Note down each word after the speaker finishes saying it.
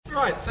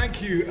Right,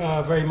 thank you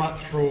very much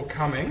for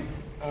coming.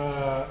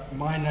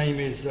 My name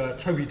is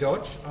Toby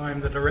Dodge.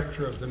 I'm the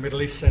director of the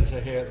Middle East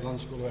Centre here at the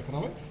London School of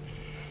Economics.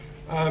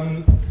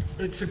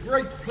 It's a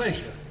great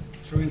pleasure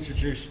to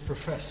introduce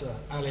Professor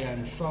Ali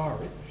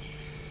Ansari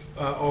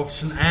of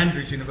St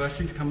Andrews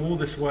University. He's come all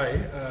this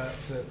way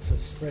to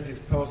spread his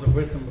pearls of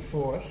wisdom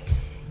before us.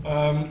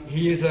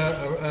 He is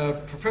a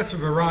professor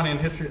of Iranian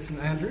history at St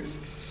Andrews,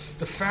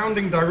 the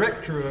founding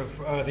director of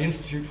the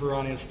Institute for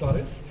Iranian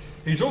Studies.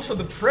 He's also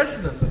the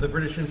president of the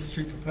British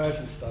Institute for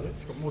Persian Studies.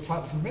 He's got more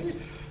titles than me.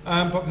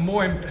 But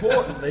more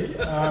importantly,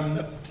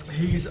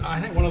 he's,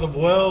 I think, one of the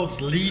world's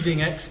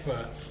leading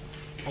experts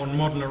on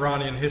modern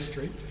Iranian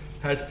history,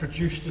 has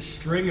produced a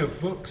string of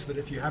books that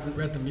if you haven't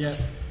read them yet,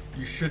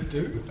 you should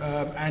do.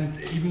 And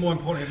even more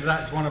importantly than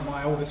that, is one of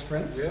my oldest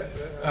friends.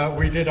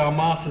 We did our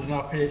Masters and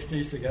our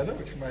PhDs together,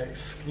 which may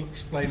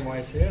explain why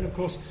he's here. And of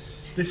course,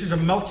 this is a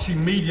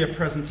multimedia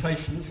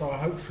presentation, so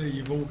hopefully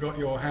you've all got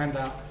your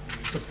handout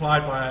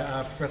supplied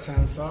by Professor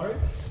Ansari.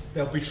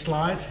 There'll be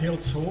slides, he'll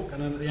talk,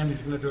 and then at the end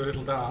he's going to do a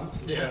little dance.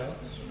 Professor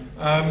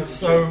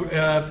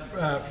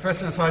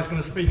Ansari is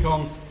going to speak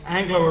on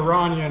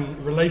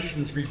Anglo-Iranian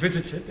relations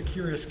revisited, the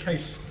curious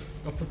case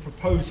of the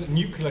proposed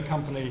nuclear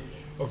company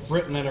of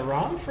Britain and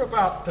Iran, for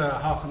about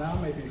half an hour,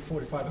 maybe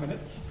 45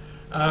 minutes.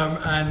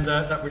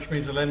 That which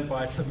means it'll end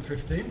by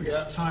 7:15. We've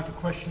got time for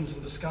questions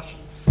and discussion.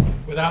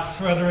 Without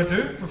further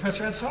ado,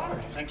 Professor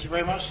Ansari. Thank you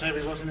very much,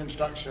 David. What an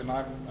introduction.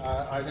 I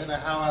don't know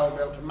how I will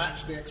be able to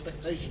match the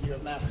expectation you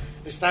have now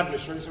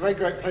established, but it's a very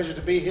great pleasure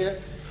to be here.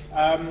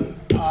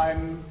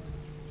 I'm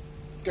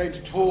going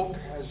to talk,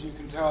 as you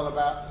can tell,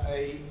 about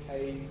a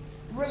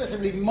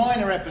relatively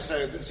minor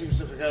episode that seems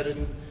to have occurred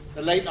in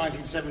the late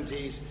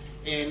 1970s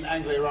in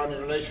Anglo-Iranian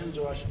relations,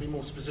 or I should be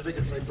more specific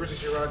and say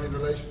British-Iranian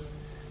relations,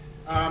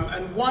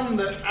 and one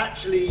that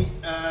actually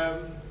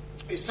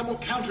is somewhat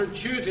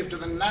counterintuitive to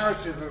the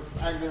narrative of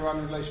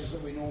Anglo-Iranian relations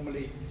that we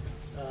normally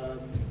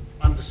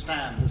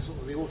understand. The sort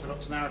of the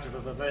orthodox narrative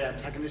of a very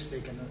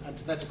antagonistic and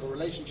antithetical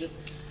relationship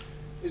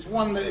is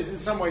one that is in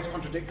some ways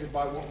contradicted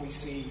by what we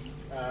see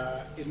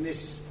in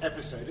this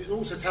episode. It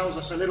also tells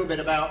us a little bit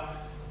about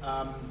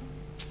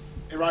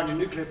Iranian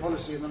nuclear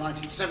policy in the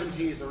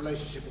 1970s, the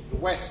relationship of the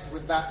West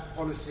with that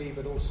policy,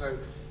 but also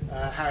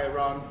how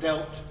Iran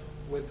dealt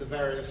with the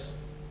various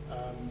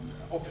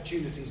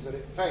opportunities that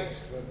it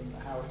faced and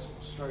how it sort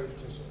of strove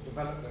to sort of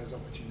develop those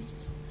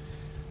opportunities.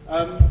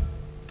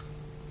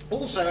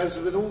 Also, as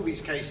with all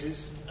these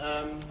cases,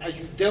 as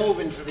you delve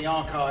into the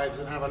archives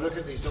and have a look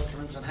at these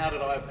documents, and how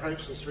did I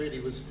approach this really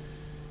was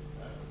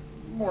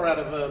more out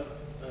of a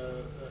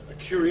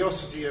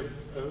curiosity of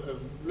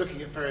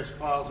looking at various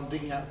files and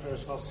digging out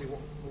various files to see what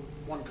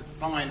one could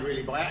find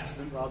really by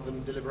accident rather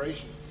than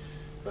deliberation.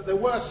 But there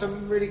were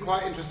some really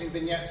quite interesting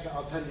vignettes that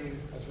I'll tell you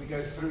as we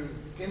go through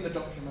in the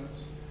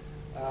documents.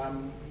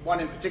 One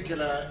in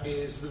particular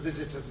is the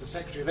visit of the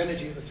Secretary of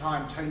Energy at the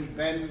time, Tony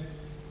Benn,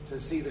 to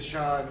see the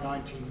Shah in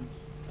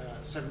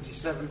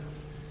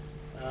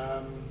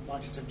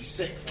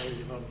 1976, I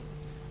believe.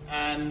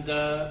 And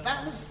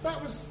that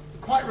was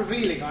quite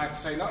revealing, I have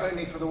to say, not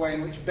only for the way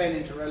in which Benn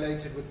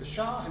interrelated with the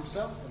Shah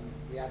himself and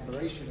the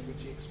admiration in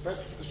which he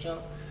expressed for the Shah,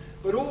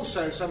 but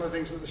also some of the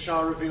things that the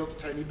Shah revealed to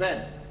Tony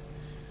Benn.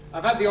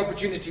 I've had the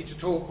opportunity to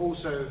talk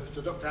also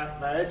to Dr.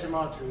 Akbar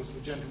Etemad, who is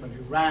the gentleman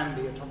who ran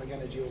the Atomic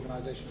Energy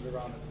Organization of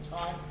Iran at the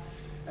time.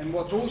 And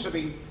what's also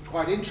been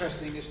quite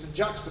interesting is to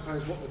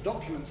juxtapose what the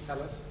documents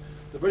tell us,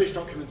 the British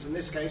documents in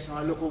this case, and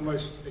I look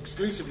almost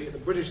exclusively at the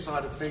British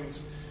side of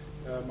things.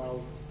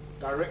 I'll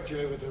direct you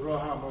over to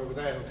Roham over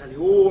there, who'll tell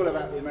you all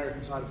about the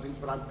American side of things,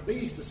 but I'm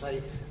pleased to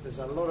say there's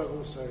a lot of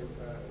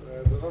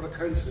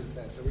coincidence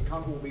there, so we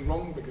can't all be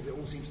wrong because it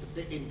all seems to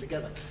fit in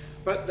together.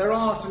 But there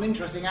are some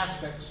interesting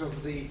aspects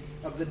of the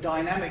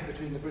dynamic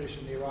between the British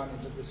and the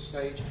Iranians at this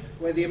stage,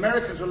 where the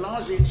Americans were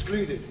largely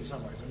excluded in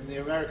some ways. I mean, the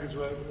Americans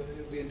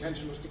the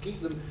intention was to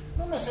keep them,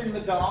 not necessarily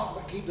in the dark,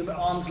 but keep them at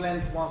arm's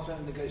length while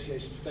certain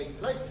negotiations were taking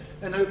place,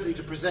 and hopefully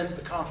to present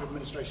the Carter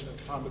administration at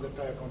the time with a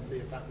fair economy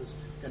if that was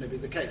going to be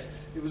the case.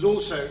 It was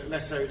also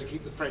necessary to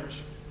keep the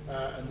French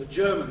and the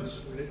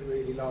Germans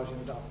really largely in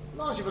the dark,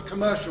 largely for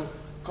commercial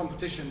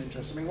competition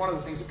interests. I mean, one of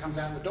the things that comes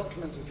out in the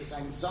documents is this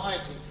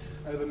anxiety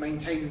over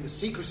maintaining the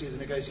secrecy of the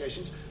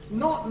negotiations,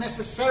 not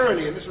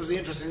necessarily, and this was the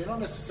interesting thing, not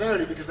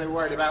necessarily because they were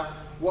worried about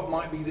what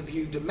might be the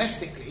view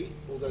domestically,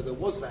 although there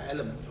was that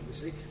element,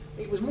 obviously.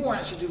 It was more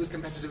actually to do with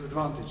competitive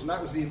advantage, and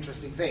that was the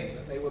interesting thing,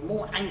 that they were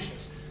more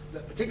anxious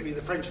that particularly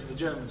the French and the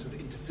Germans would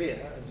interfere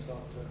and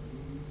start to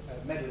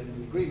meddle in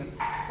the agreement,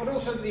 but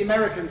also the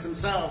Americans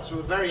themselves, who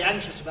were very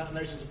anxious about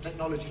notions of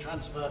technology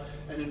transfer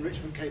and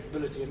enrichment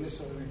capability and this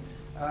sort of thing,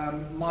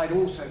 might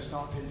also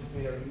start to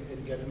interfere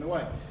and get in the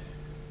way.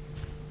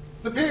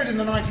 The period in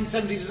the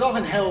 1970s is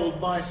often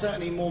held by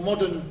certainly more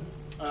modern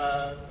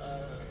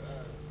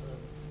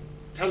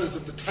tellers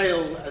of the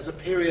tale as a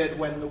period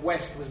when the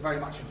West was very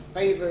much in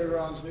favour of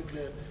Iran's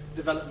nuclear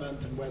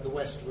development and where the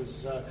West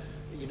was,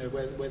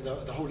 where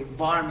the whole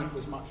environment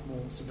was much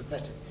more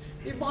sympathetic.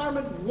 The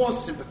environment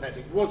was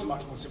sympathetic, was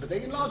much more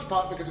sympathetic, in large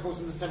part because, of course,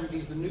 in the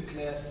 70s the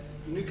nuclear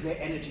nuclear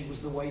energy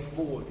was the way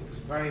forward. It was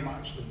very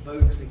much the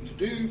vogue thing to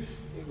do.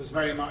 It was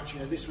very much,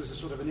 this was a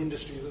sort of an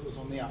industry that was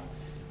on the up.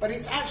 But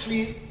it's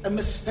actually a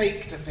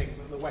mistake to think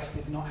that the West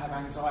did not have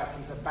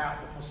anxieties about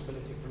the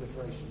possibility of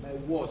proliferation. There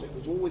was. It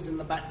was always in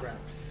the background.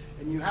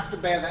 And you have to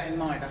bear that in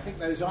mind. I think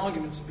those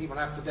arguments that people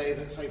have today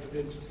that say, for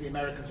instance, the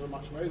Americans were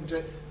much more open to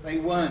it, they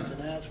weren't. And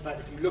in actual fact,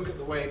 if you look at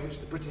the way in which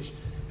the British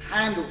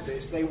handled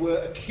this, they were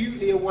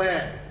acutely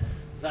aware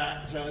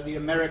that the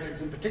Americans,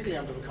 and particularly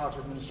under the Carter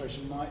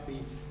administration, might be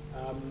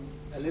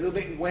a little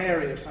bit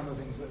wary of some of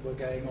the things that were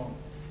going on.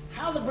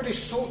 How the British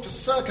sought to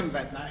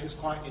circumvent that is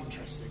quite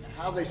interesting.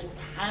 How they sort of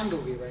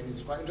handle the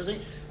Iranians is quite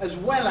interesting, as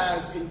well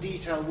as, in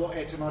detail, what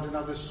Etemad and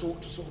others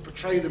sought to sort of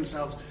portray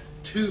themselves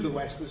to the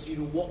West as,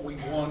 what we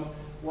want,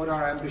 what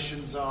our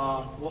ambitions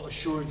are, what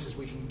assurances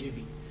we can give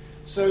you.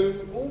 So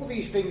all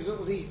these things,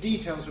 all these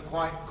details are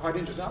quite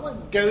interesting. I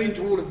won't go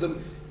into all of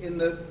them in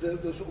the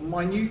sort of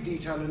minute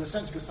detail in a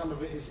sense, because some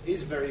of it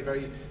is very,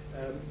 very,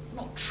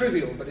 not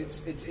trivial, but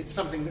it's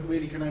something that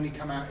really can only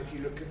come out if you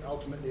look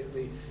ultimately at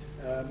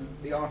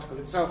the article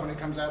itself when it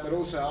comes out, but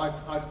also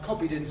I've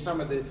copied in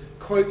some of the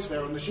quotes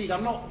there on the sheet.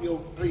 You're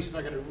pleased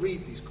not going to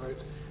read these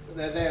quotes, but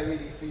they're there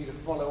really for you to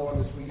follow on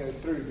as we go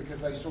through, because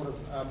they sort of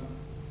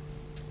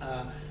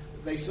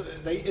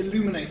they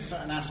illuminate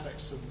certain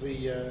aspects of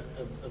the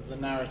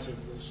narrative,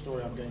 the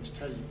story I'm going to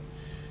tell you.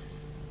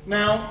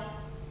 Now,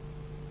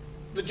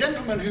 the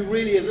gentleman who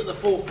really is at the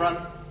forefront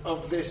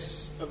of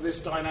this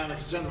dynamic,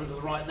 the gentleman to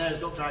the right there, is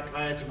Dr.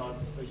 Akbar Etemad,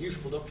 a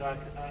youthful Dr.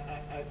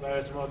 Akbar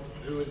Etemad,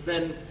 who was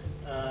then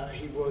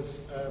he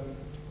was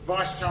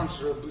Vice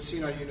Chancellor of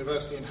Busina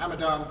University in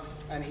Hamadan,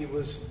 and he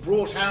was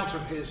brought out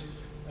of his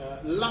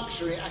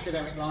luxury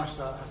academic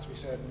lifestyle, it has to be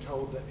said, and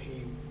told that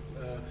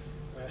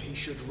he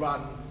should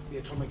run the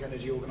Atomic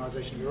Energy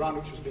Organization of Iran,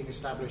 which was being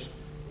established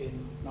in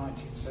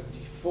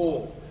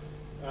 1974.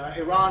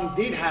 Iran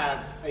did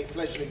have a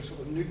fledgling sort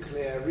of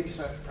nuclear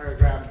research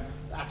program,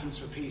 Atoms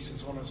for Peace and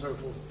so on and so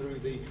forth, through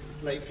the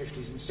late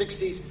 50s and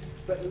 60s.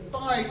 But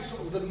by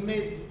sort of the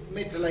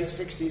mid to late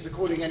 60s,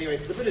 according anyway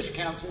to the British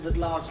accounts, it had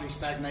largely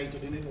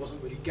stagnated and it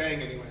wasn't really going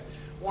anywhere.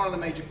 One of the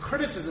major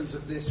criticisms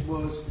of this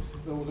was,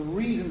 or the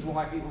reasons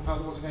why people felt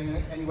it wasn't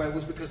going anywhere,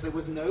 was because there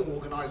was no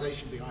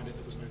organisation behind it,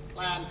 there was no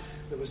plan,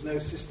 there was no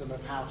system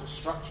of how to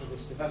structure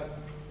this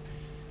development.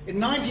 In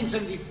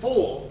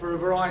 1974, for a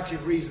variety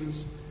of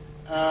reasons,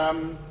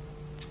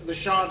 the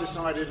Shah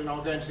decided, and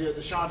I'll go into it,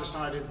 the Shah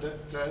decided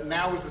that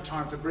now was the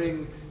time to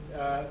bring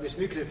this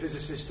nuclear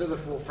physicist to the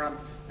forefront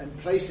and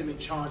place him in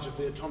charge of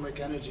the Atomic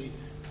Energy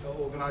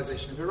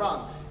Organization of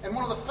Iran. And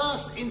one of the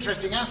first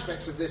interesting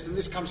aspects of this, and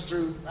this comes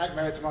through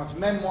Akbar Etemad's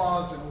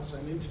memoirs and also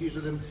in interviews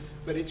with him,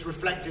 but it's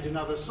reflected in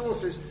other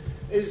sources,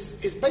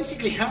 is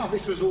basically how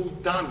this was all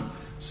done.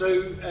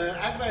 So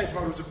Akbar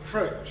Etemad was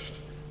approached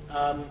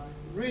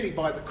really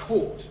by the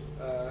court,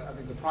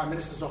 the Prime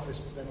Minister's office,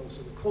 but then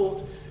also the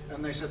court,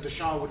 and they said the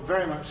Shah would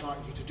very much like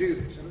you to do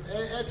this. And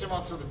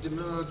Etemad sort of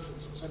demurred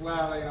and sort of said,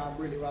 well, I'm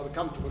really rather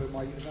comfortable in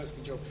my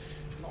university job.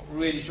 I'm not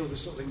really sure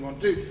this sort of thing we want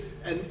to do.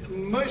 And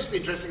most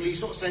interestingly, he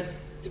sort of said,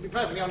 to be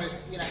perfectly honest,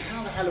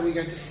 how the hell are we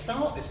going to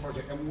start this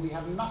project? And we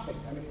have nothing.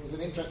 It was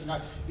an interesting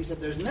idea. He said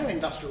there's no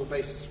industrial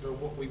basis for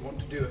what we want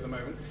to do at the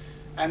moment.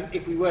 And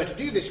if we were to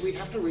do this, we'd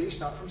have to really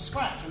start from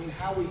scratch.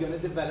 How are we going to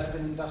develop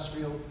an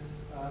industrial,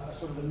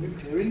 sort of a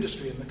nuclear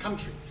industry in the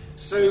country?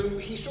 So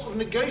he sort of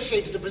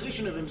negotiated a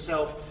position of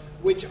himself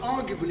which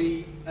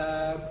arguably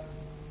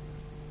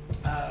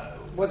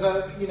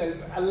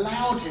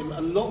allowed him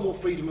a lot more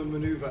freedom of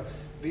manoeuvre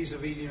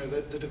vis-a-vis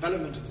the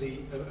development of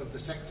the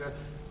sector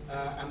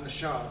and the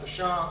Shah. The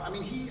Shah,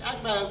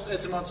 Akbar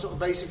Etemad sort of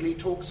basically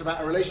talks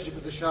about a relationship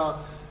with the Shah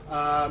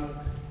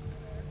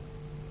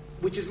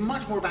which is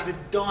much more about a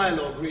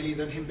dialogue really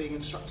than him being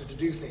instructed to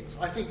do things.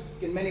 I think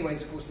in many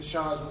ways, of course, the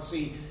Shah, as we'll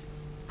see,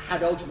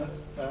 had ultimate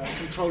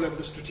control over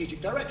the strategic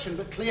direction,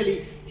 but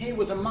clearly here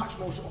was a much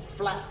more sort of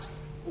flat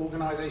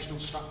organisational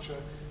structure.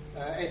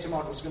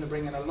 Etemad was going to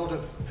bring in a lot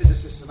of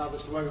physicists and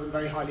others to work with them,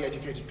 very highly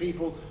educated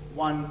people.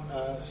 One,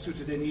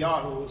 Sutadin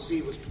Yar, who we'll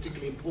see, was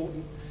particularly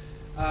important.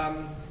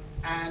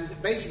 And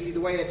basically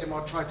the way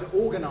Etemad tried to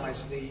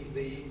organise the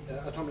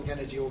Atomic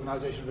Energy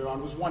Organisation of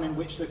Iran was one in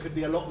which there could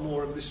be a lot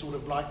more of this sort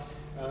of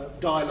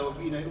dialogue.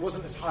 It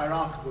wasn't as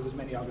hierarchical as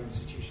many other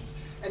institutions.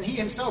 And he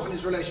himself, in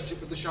his relationship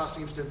with the Shah,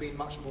 seems to have been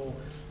much more,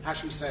 how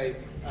should we say,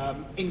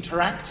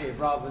 interactive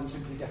rather than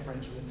simply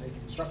deferential in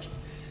taking instructions.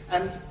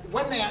 And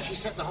when they actually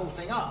set the whole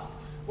thing up,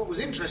 what was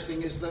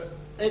interesting is that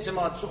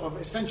Etemad sort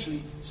of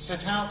essentially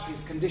set out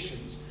his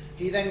conditions.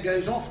 He then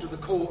goes off to the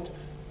court,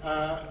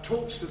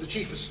 talks to the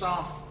Chief of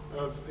Staff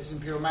of His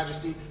Imperial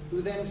Majesty,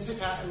 who then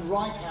sit out and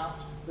write out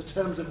the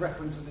terms of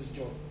reference of his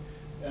job.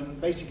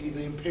 Basically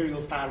the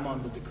Imperial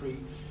Farman, the decree.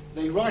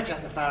 They write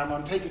out the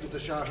Farman, take it to the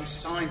Shah, who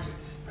signs it.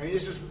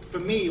 This was, for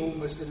me,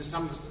 almost in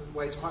some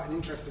ways quite an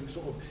interesting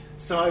sort of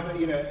side,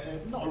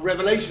 not a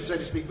revelation, so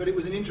to speak, but it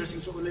was an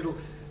interesting sort of little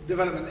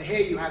development.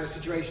 Here you had a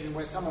situation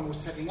where someone was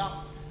setting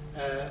up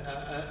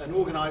an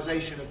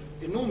organisation of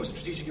enormous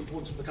strategic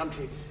importance for the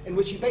country, in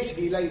which he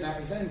basically lays out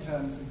his own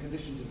terms and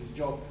conditions of his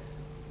job,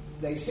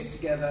 they sit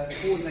together,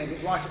 coordinate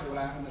it, write it all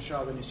out, and the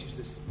Shah then issues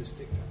this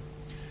dictate.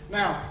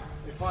 Now,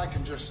 if I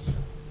can just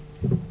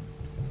move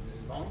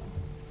on.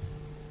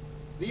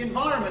 The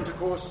environment, of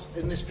course,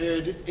 in this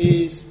period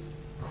is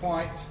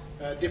quite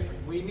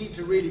different. We need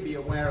to really be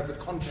aware of the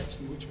context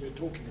in which we're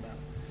talking about.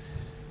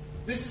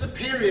 This is a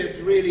period,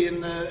 really,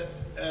 in the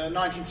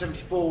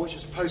 1974, which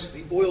is post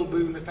the oil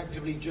boom,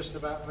 effectively just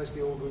about post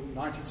the oil boom.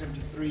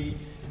 1973,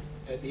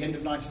 at the end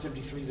of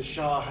 1973, the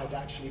Shah had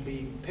actually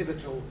been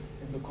pivotal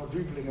in the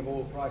quadrupling of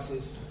oil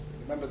prices.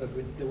 Remember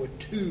that there were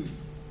two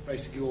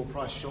basically oil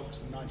price shocks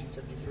in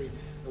 1973.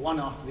 The one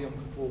after the Yom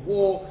Kippur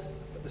War,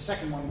 but the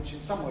second one, which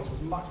in some ways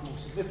was much more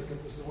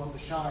significant, was the one the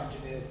Shah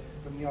engineered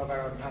from the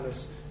Arvaran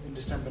Palace in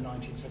December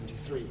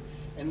 1973.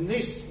 And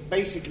this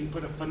basically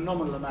put a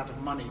phenomenal amount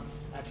of money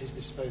at his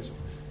disposal.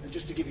 And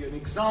just to give you an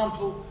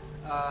example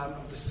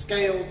of the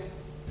scale,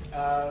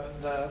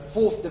 the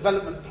fourth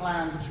development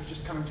plan, which was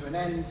just coming to an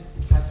end,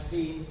 had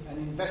seen an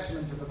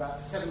investment of about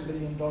 $7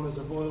 billion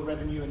of oil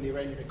revenue in the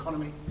Iranian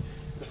economy.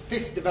 The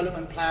fifth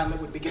development plan that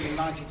would begin in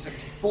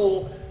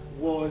 1974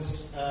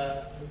 was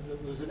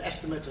an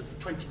estimate of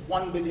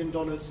 $21 billion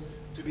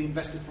to be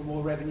invested from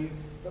oil revenue.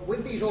 But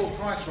with these oil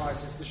price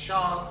rises, the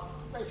Shah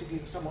basically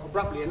somewhat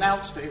abruptly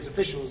announced to his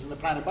officials in the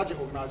Plan and Budget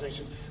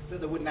Organization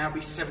that there would now be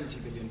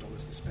 $70 billion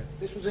to spend.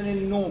 This was an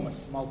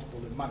enormous multiple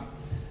in money.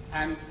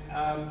 And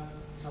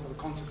some of the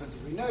consequences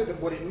we know, but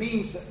what it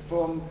means that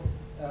from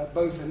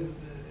both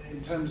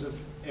in terms of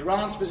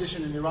Iran's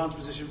position and Iran's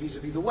position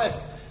vis-a-vis the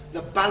West,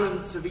 the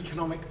balance of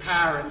economic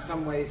power in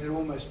some ways had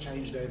almost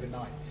changed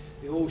overnight.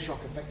 The oil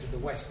shock affected the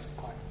West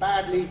quite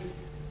badly,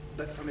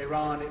 but from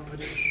Iran it put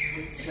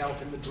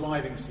itself in the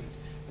driving seat.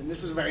 And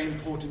this was very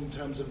important in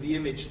terms of the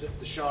image that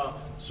the Shah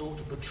sought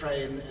to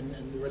portray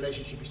and the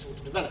relationship he sought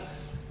to develop.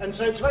 And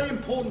so it's very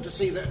important to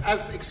see that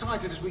as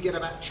excited as we get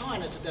about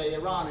China today,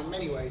 Iran in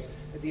many ways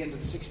at the end of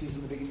the 60s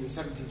and the beginning of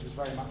the 70s was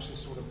very much this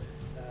sort of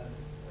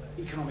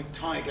economic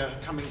tiger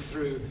coming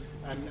through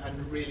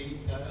and really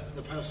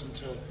the person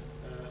to,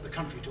 the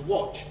country to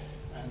watch.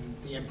 And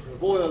the Emperor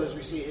of Oil, as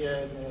we see here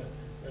in the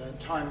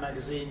Time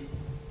magazine,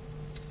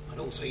 and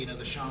also,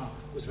 the Shah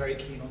was very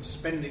keen on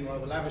spending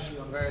rather lavishly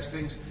on various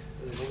things.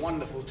 There's a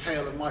wonderful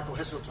tale of Michael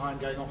Heseltine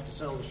going off to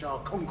sell the Shah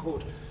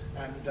Concorde,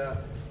 and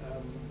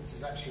this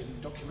is actually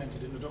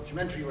documented in a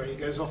documentary where he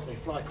goes off. They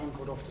fly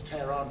Concorde off to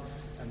Tehran,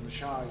 and the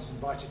Shah is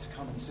invited to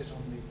come and sit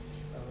on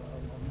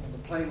the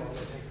plane while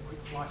they take a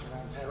quick flight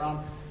around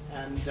Tehran.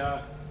 And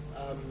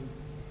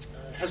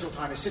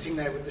Heseltine is sitting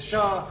there with the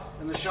Shah,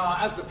 and the Shah,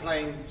 as the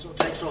plane sort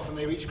of takes off and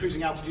they reach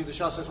cruising altitude, the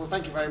Shah says, "Well,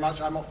 thank you very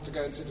much, I'm off to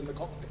go and sit in the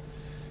cockpit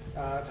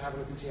to have a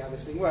look and see how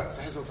this thing works."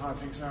 So Heseltine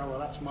thinks, "Oh, well,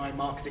 that's my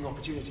marketing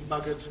opportunity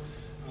buggered.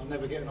 I'll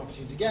never get an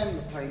opportunity again."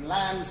 The plane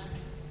lands,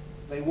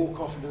 they walk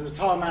off into the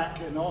tarmac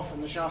and off,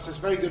 and the Shah says,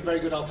 very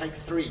good, I'll take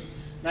 3.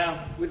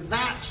 Now, with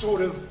that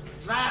sort of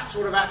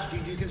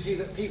attitude, you can see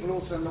that people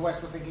also in the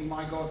West were thinking,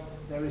 my God,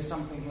 there is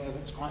something here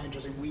that's quite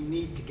interesting. We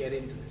need to get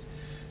into this.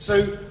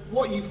 So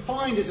what you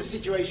find is a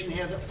situation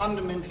here that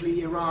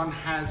fundamentally Iran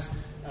has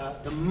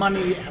the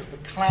money, it has the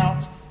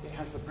clout, it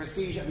has the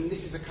prestige. I mean,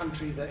 this is a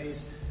country that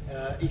is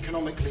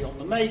economically on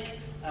the make,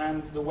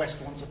 and the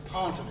West wants a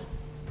part of it.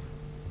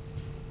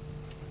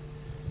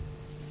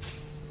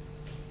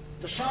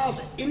 The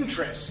Shah's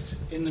interest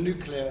in the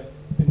nuclear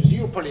industry,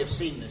 you'll probably have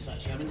seen this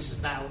actually. I mean, this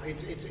is now,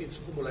 it's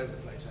all over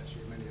the place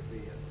actually, many of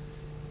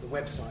the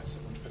websites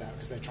that want to put out,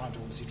 because they're trying to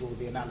obviously draw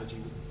the analogy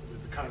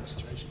with the current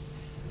situation.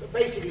 But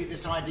basically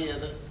this idea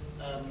that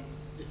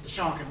if the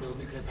Shah can build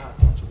nuclear power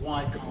plants,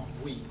 why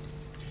can't we?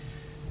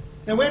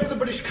 Now, where do the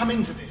British come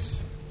into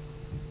this?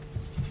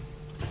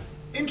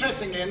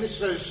 Interestingly, and this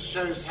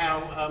shows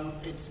how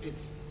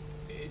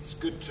it's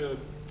good to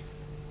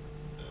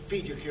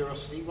feed your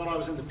curiosity. When I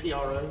was in the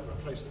PRO,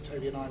 a place that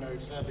Toby and I know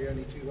sadly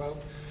only too well,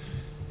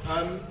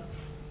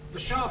 the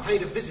Shah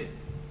paid a visit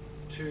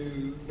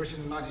to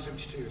Britain in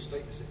 1972, a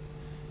state visit.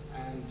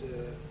 And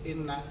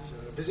in that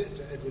visit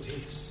to Edward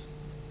Heath's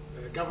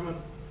government,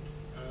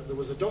 there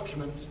was a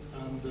document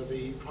under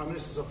the Prime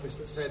Minister's office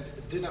that said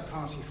a dinner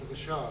party for the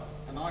Shah.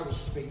 And I was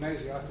just being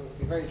nosy. I thought it would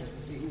be very interesting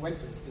to see who went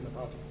to this dinner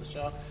party for the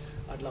Shah.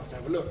 I'd love to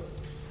have a look.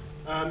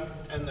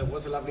 And there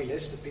was a lovely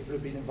list of people who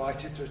had been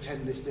invited to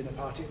attend this dinner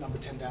party at number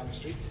 10 Downing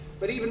Street.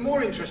 But even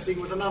more interesting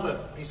was another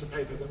piece of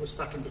paper that was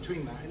stuck in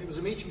between that. And it was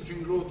a meeting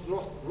between Lord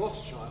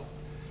Rothschild,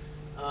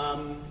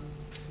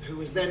 who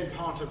was then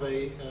part of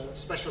a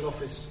special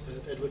office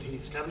at Edward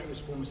Heath's cabinet. He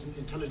was a former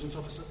intelligence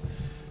officer,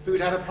 who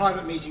had had a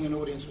private meeting and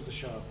audience with the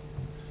Shah.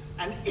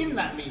 And in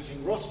that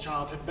meeting,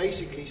 Rothschild had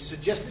basically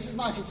suggested, this is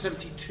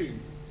 1972,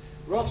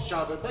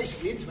 Rothschild had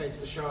basically intimated to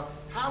the Shah,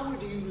 how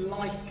would you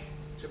like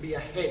to be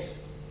ahead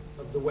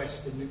of the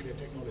West in nuclear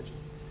technology?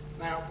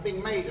 Now,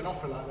 being made an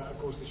offer like that, of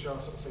course, the Shah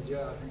sort of said,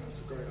 yeah, I think that's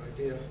a great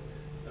idea,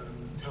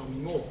 tell me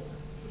more.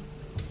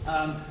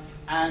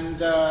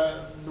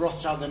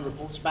 Rothschild then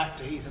reports back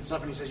to Heath and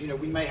stuff, and he says,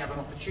 we may have an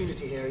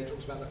opportunity here. He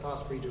talks about the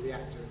fast breeder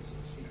reactor, and he says,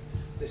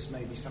 this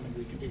may be something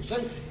we can do.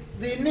 So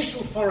the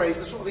initial forays,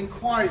 the sort of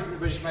inquiries that the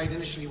British made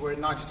initially were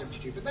in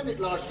 1972, but then it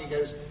largely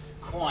goes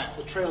quiet.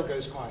 The trail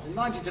goes quiet. And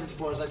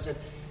 1974, as I said,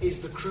 is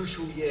the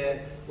crucial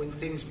year when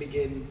things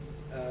begin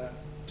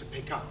to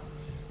pick up.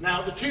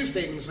 Now, the two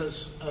things,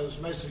 as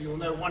most of you will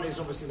know, one is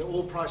obviously the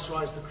oil price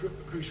rise, the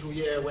crucial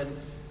year when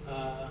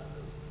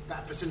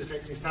that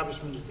facilitates the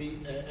establishment of the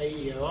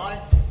AEOI.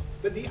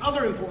 But the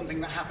other important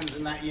thing that happens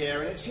in that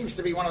year, and it seems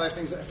to be one of those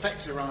things that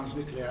affects Iran's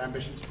nuclear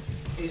ambitions,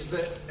 is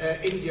that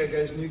India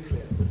goes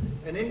nuclear.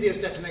 And India's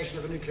detonation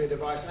of a nuclear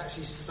device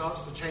actually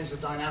starts to change the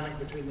dynamic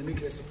between the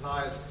nuclear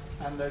suppliers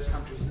and those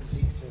countries that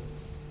seek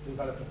to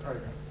develop a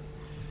program.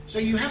 So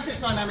you have this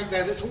dynamic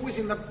there that's always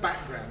in the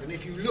background. And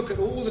if you look at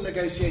all the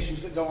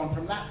negotiations that go on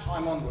from that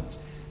time onwards,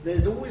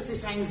 there's always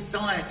this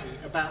anxiety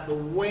about the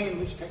way in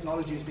which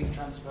technology is being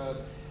transferred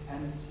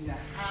and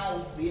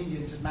how the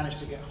Indians had managed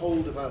to get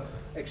hold of an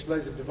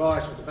explosive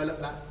device or develop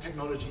that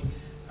technology.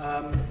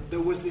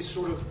 There was this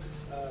sort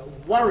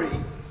of worry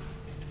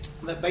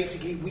that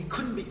basically we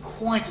couldn't be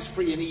quite as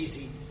free and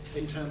easy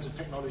in terms of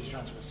technology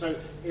transfer. So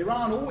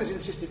Iran always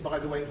insisted, by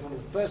the way, it was one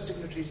of the first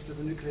signatories to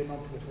the Nuclear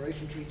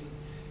Non-Proliferation Treaty.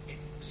 It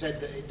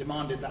said that it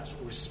demanded that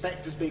sort of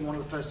respect as being one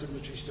of the first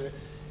signatories to it.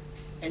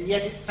 And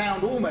yet it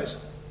found almost,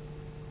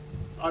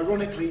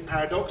 ironically,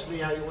 paradoxically,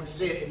 how you want to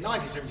see it, in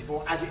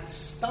 1974, as it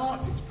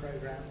starts its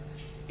program,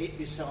 it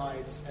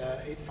decides,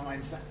 it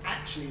finds that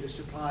actually the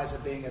suppliers are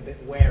being a bit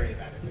wary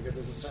about it because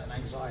there's a certain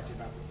anxiety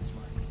about what this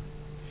might mean.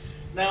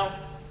 Now,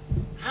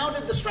 how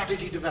did the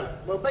strategy develop?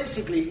 Well,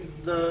 basically,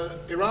 the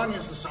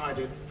Iranians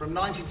decided from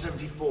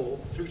 1974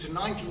 through to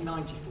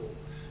 1994,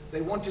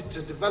 they wanted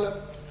to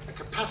develop a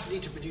capacity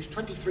to produce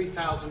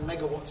 23,000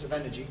 megawatts of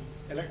energy,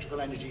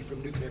 electrical energy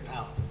from nuclear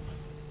power.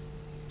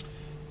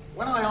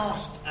 When I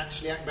asked,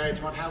 actually, Akbar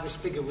Etemad how this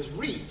figure was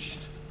reached,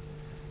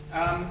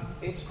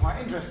 it's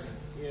quite interesting.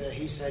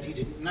 He said he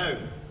didn't know.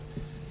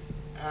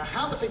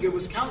 How the figure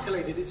was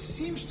calculated, it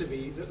seems to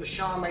be that the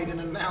Shah made an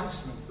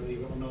announcement,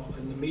 believe it or not,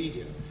 in the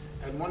media.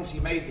 And once he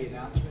made the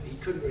announcement, he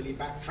couldn't really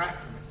backtrack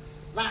from it.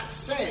 That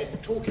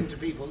said, talking to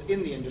people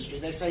in the industry,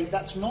 they say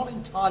that's not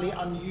entirely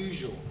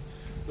unusual,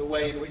 the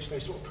way in which they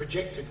sort of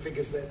projected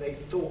figures that they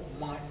thought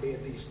might be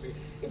at least.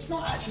 It's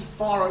not actually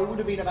far. It would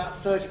have been about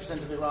 30%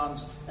 of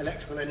Iran's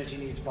electrical energy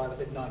needs by the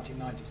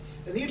mid-1990s.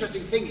 And the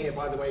interesting thing here,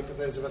 by the way, for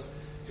those of us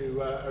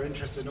who are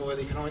interested in oil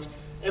economics,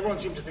 everyone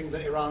seemed to think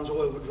that Iran's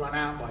oil would run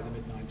out by the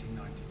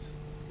mid-1990s,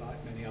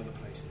 like many other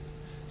places.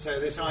 So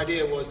this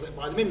idea was that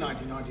by the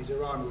mid-1990s,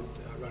 Iran would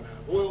run out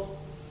of oil.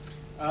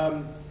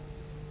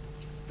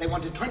 They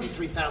wanted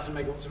 23,000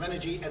 megawatts of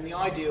energy, and the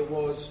idea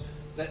was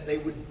that they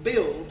would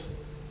build,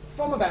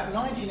 from about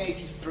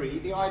 1983,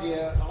 the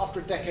idea, after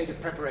a decade of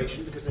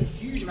preparation, because there's a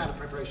huge amount of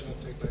preparation that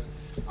would take place,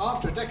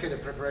 after a decade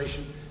of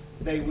preparation,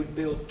 they would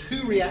build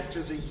 2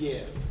 reactors a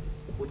year,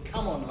 would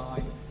come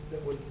online,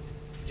 that would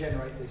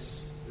generate this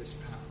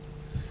power.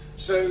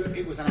 So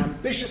it was an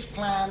ambitious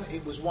plan.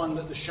 It was one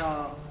that the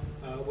Shah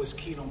was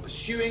keen on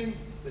pursuing.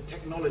 The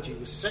technology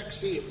was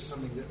sexy. It was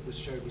something that was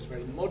showed was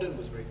very modern,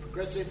 was very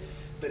progressive.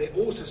 But it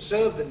also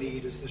served the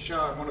need, as the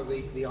Shah, one of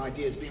the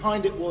ideas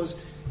behind it was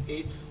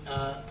it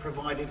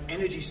provided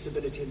energy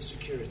stability and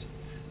security.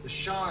 The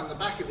Shah, in the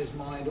back of his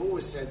mind,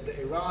 always said that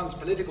Iran's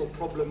political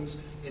problems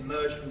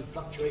emerged from the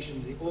fluctuation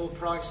of the oil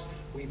price.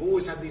 We've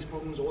always had these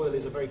problems. Oil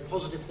is a very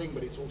positive thing,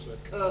 but it's also a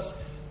curse.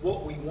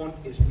 What we want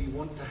is we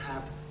want to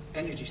have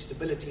energy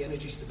stability.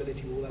 Energy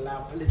stability will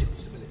allow political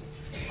stability.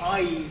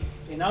 I.e.,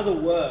 in other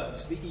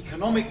words, the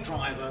economic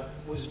driver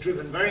was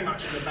driven very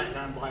much in the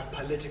background by a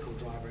political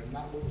driver, and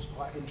that was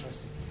quite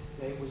interesting.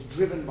 It was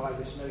driven by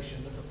this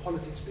notion that the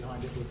politics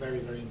behind it were very,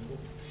 very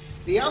important.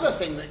 The other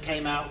thing that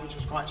came out, which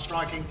was quite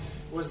striking,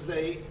 was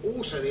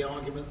also the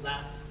argument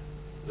that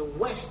the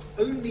West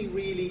only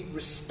really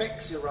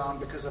respects Iran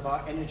because of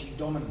our energy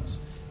dominance.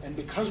 And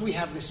because we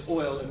have this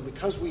oil and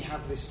because we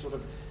have this sort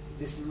of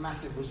this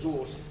massive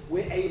resource,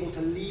 we're able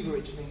to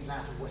leverage things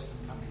out of Western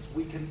countries.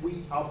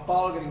 Our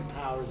bargaining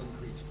power is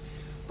increased.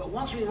 But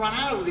once we run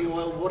out of the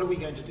oil, what are we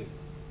going to do?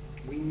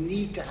 We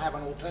need to have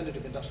an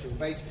alternative industrial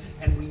base,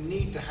 and we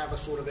need to have a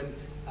sort of a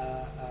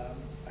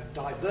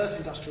diverse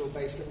industrial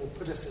base that will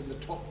put us in the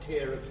top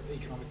tier of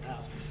economic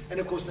powers. And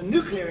of course, the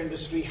nuclear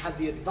industry had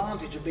the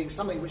advantage of being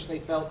something which they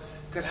felt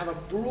could have a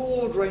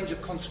broad range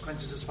of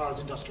consequences as far as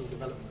industrial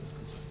development was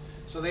concerned.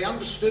 So they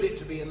understood it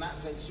to be, in that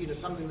sense,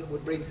 something that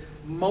would bring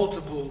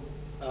multiple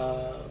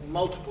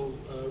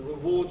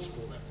rewards for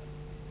them.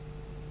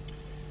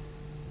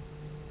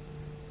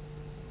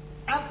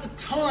 At the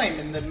time,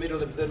 in the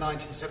middle of the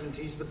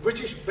 1970s, the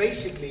British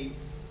basically,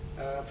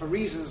 for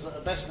reasons that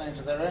are best known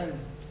to their own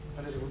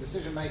political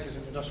decision makers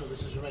and industrial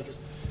decision makers,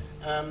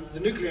 the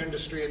nuclear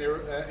industry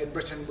in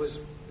Britain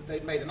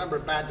they'd made a number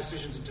of bad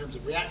decisions in terms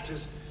of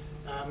reactors.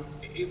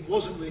 It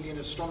wasn't really in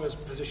as strong a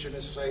position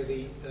as, say,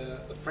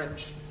 the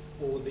French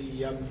or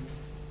the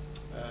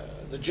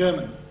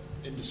German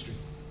industry.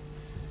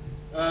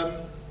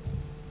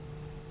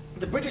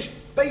 The British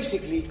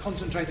basically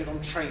concentrated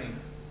on training.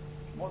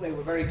 What they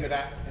were very good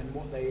at and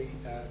what they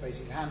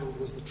basically handled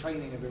was the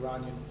training of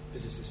Iranian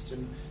physicists.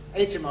 And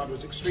Etemad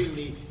was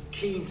extremely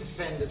keen to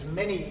send as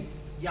many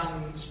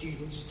young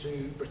students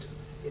to Britain.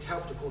 It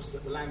helped, of course,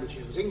 that the language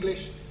here was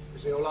English,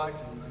 which they all liked,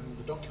 and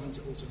the documents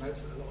it also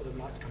notes that a lot of them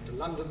liked to come to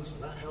London, so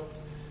that helped.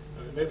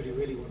 Nobody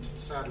really wanted,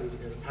 sadly, to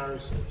go to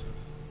Paris or to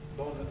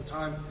Bonn at the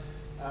time.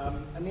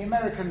 And the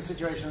American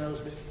situation there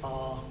was a bit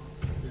far,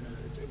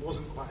 it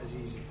wasn't quite as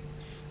easy.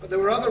 But there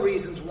were other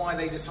reasons why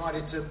they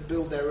decided to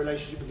build their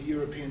relationship with the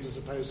Europeans as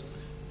opposed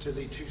to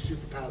the two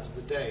superpowers of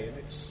the day. And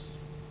it's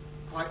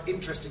quite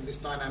interesting, this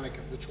dynamic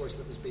of the choice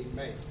that was being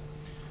made.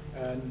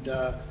 And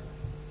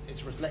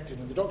it's reflected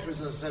in the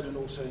documents, as I said, and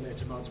also in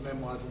Etemard's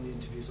memoirs and the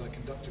interviews I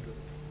conducted with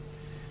him.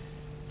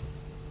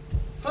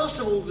 First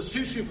of all, the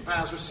two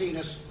superpowers were seen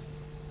as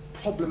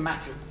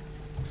problematic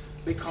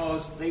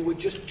because they were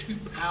just too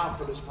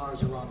powerful as far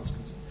as Iran was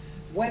concerned.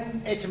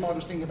 When Etemard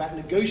was thinking about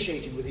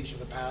negotiating with each of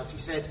the powers, he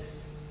said,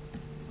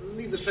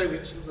 leave the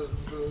Soviets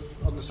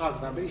on the side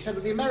of them, but he said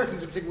with the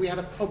Americans in particular, we had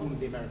a problem with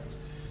the Americans.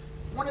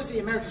 One is the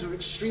Americans were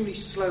extremely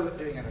slow at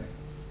doing anything.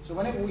 So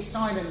whenever we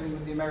signed anything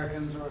with the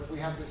Americans, or if we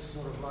had this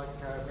sort of like,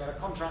 we had a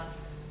contract,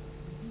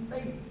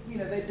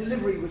 their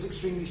delivery was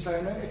extremely slow,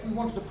 and if we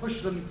wanted to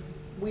push them,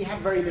 we had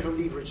very little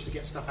leverage to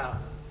get stuff out.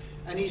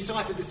 And he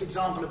cited this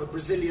example of a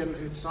Brazilian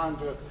who'd signed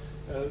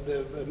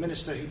the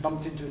minister he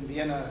bumped into in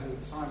Vienna, who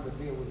had signed the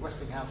deal with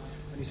Westinghouse,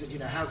 and he said,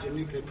 how's your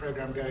nuclear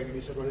program going? And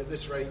he said, well, at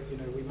this rate,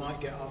 we might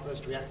get our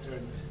first reactor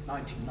in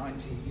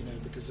 1990,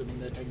 because,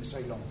 they're taking so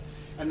long.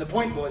 And the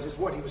point is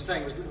what he was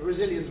saying was that the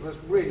Brazilians were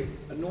really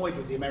annoyed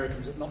with the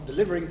Americans at not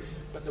delivering,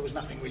 but there was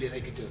nothing really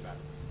they could do about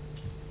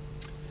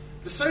it.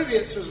 The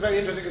Soviets was very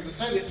interesting because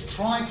the Soviets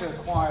tried to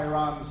acquire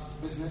Iran's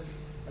business,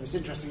 and it's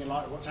interesting in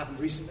light of what's happened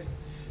recently.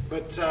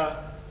 But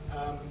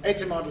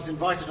Etemard was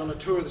invited on a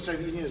tour of the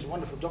Soviet Union. There's a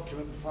wonderful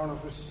document in the Foreign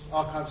Office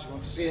archives if you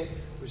want to see it,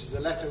 which is a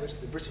letter which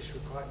the British were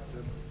quite,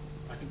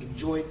 I think,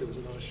 enjoyed. There was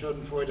a lot of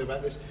schadenfreude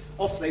about this.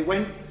 Off they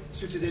went,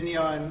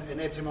 Sutedinia and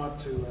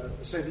Etemard, to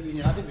the Soviet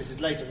Union. I think this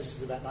is later. This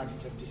is about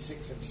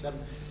 1976, 77.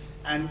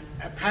 And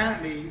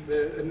apparently,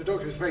 and the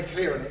document is very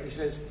clear on it, he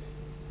says,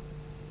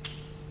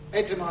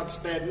 Etemard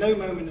spared no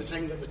moment in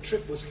saying that the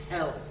trip was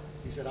hell.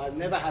 He said, I've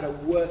never had a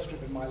worse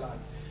trip in my life.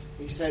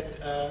 He said,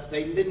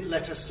 they didn't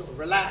let us sort of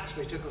relax.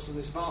 They took us on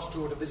this vast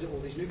tour to visit all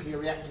these nuclear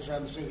reactors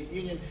around the Soviet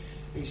Union.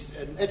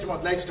 And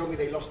Etemard later told me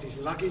they lost his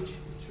luggage,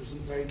 which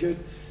wasn't very good.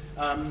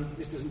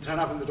 This doesn't turn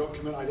up in the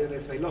document. I don't know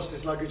if they lost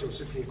his luggage or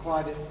simply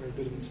acquired it for a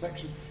bit of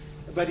inspection.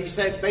 But he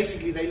said,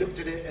 basically, they looked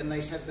at it and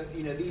they said that,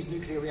 these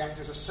nuclear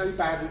reactors are so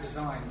badly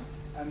designed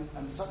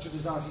and such a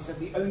disaster. He said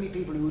the only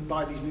people who would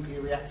buy these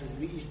nuclear reactors are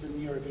the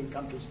Eastern European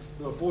countries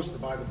who are forced to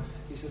buy them.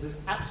 He said there's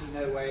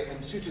absolutely no way, and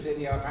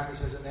Sutedinia apparently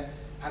says in there,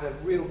 had a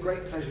real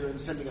great pleasure in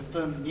sending a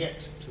firm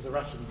niet to the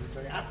Russians.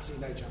 They say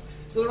absolutely no chance.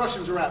 So the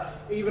Russians were out.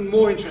 Even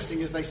more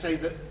interesting is they say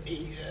that,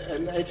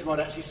 and Etemard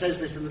actually says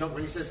this in the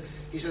document,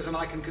 he says, and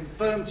I can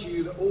confirm to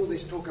you that all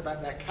this talk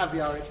about their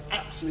caviar, it's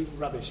absolute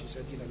rubbish. He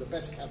said, the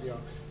best caviar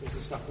is the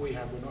stuff we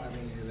have. We're not having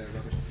any of their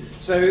rubbish.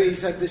 So he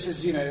said this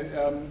is,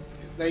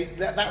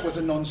 that was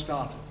a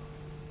non-starter.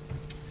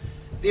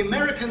 The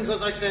Americans,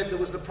 as I said, there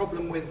was the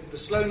problem with the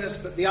slowness,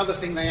 but the other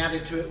thing they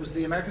added to it was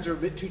the Americans are a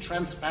bit too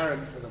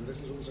transparent for them.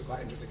 This is also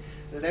quite interesting.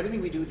 That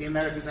everything we do with the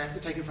Americans, they have to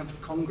take in front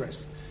of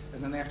Congress,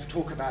 and then they have to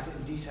talk about it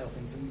and detail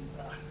things, and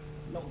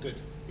not good.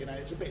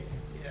 It's a bit,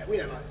 we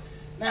don't like it.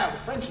 Now, the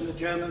French and the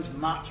Germans,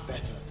 much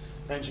better.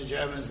 French and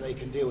Germans, they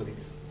can deal with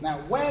these. Now,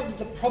 where did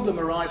the problem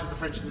arise with the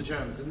French and the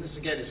Germans? And this,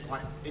 again, is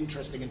quite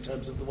interesting in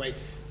terms of the way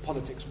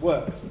politics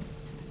works.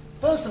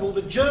 First of all,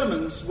 the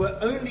Germans were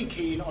only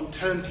keen on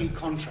turnkey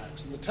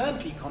contracts, and the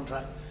turnkey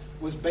contract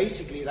was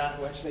basically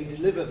that which they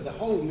delivered the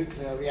whole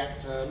nuclear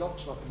reactor, lock,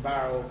 stock and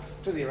barrel,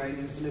 to the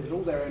Iranians, delivered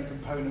all their own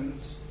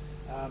components,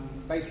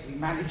 basically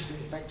managed it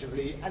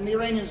effectively, and the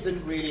Iranians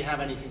didn't really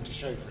have anything to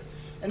show for it.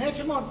 And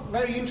Etemard,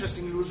 very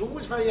interestingly, was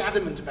always very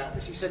adamant about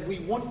this. He said, we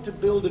want to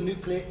build a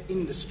nuclear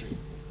industry.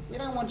 We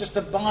don't want just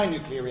to buy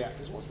nuclear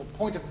reactors. What's the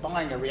point of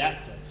buying a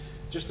reactor?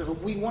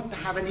 We want to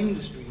have an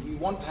industry, we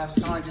want to have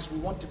scientists, we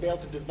want to be able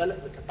to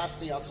develop the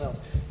capacity ourselves.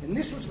 And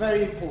this was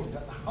very important.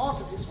 At the heart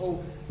of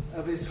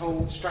his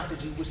whole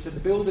strategy was to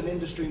build an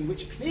industry in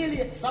which clearly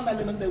at some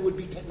element there would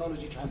be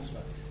technology transfer.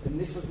 And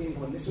this was the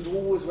important. This was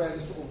always where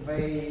this sort of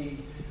vague,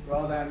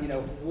 rather than,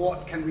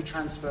 what can we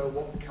transfer,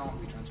 what can't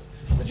we transfer.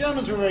 The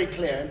Germans were very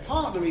clear, and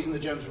part of the reason the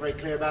Germans were very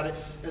clear about it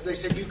is they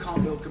said, you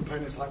can't build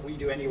components like we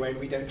do anyway, and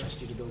we don't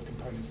trust you to build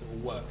components that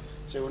will work,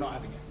 so we're not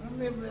having it.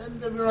 And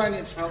the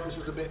Iranians felt this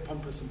was a bit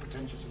pompous and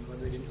pretentious, and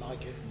they didn't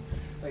like it.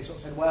 And they sort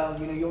of said, well,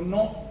 you're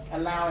not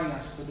allowing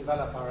us to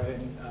develop our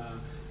own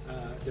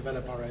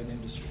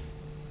industry.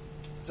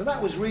 So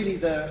that was really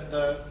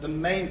the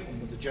main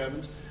problem with the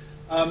Germans.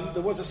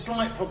 There was a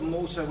slight problem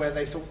also where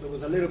they thought there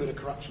was a little bit of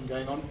corruption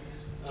going on.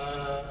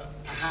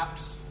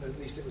 Perhaps, at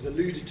least it was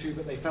alluded to,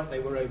 but they felt they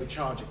were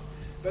overcharging.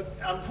 But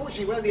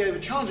unfortunately, where the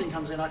overcharging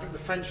comes in, I think the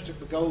French took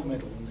the gold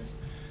medal on this.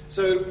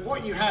 So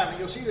what you have, and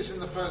you'll see this in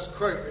the first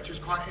quote, which is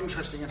quite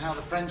interesting in how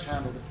the French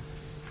handled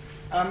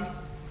it.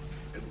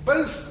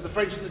 Both the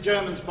French and the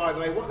Germans, by the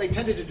way, what they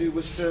tended to do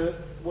was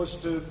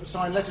to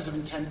sign letters of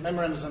intent,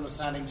 memorandums of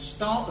understanding,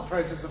 start the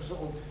process of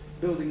sort of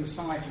building the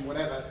site and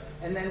whatever,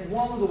 and then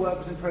while the work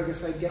was in progress,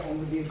 they'd get on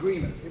with the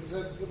agreement.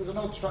 It was an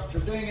odd structure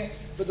of doing it,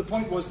 but the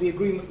point was the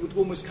agreement would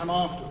almost come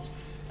afterwards.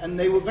 And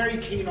they were very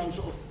keen on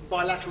sort of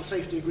bilateral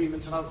safety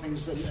agreements and other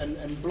things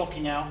and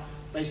blocking out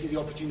basically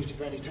the opportunity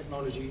for any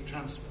technology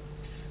transfer.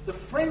 The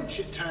French,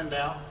 it turned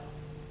out,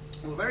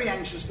 were very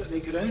anxious that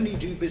they could only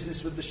do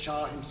business with the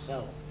Shah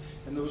himself.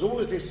 And there was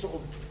always this sort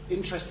of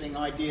interesting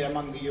idea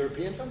among the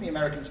Europeans, and the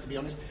Americans to be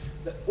honest,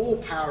 that all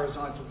power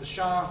resides with the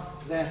Shah,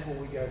 therefore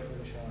we go for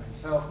the Shah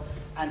himself,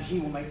 and he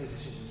will make the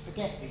decisions.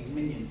 Forget these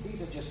minions.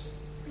 These are just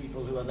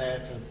people who are there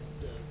to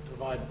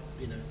provide,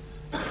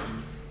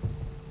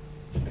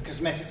 the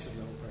cosmetics of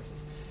the whole process.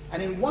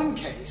 And in one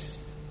case,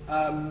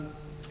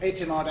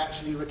 Etemad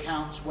actually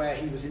recounts where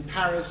he was in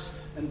Paris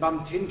and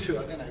bumped into,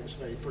 I don't know, it was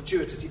very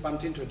fortuitous, he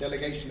bumped into a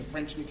delegation of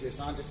French nuclear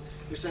scientists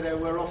who said, oh,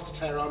 we're off to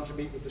Tehran to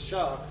meet with the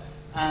Shah.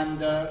 And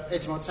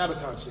Etemad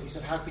sabotaged it. He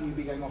said, how can you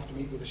be going off to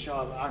meet with the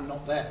Shah, but I'm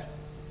not there?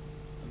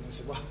 And they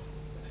said, well,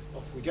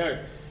 off we go.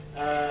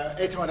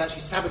 Etemad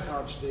actually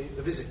sabotaged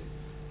the visit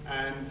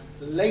and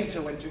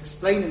later went to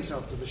explain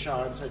himself to the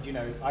Shah and said,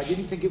 I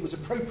didn't think it was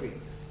appropriate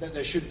that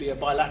there should be a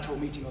bilateral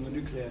meeting on the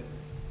nuclear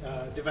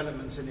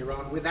developments in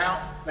Iran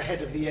without the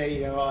head of the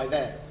AEOI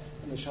there.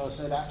 And the Shah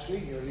said, actually,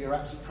 you're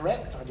absolutely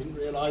correct. I didn't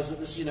realize that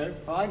this,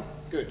 fine,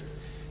 good.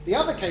 The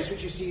other case,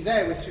 which you see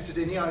there with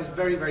Soutedenia, is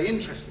very, very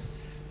interesting,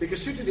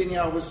 because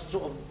Soutedenia was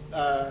sort of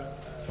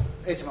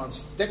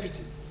Etemad's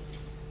deputy.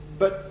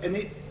 And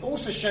it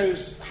also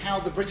shows how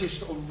the British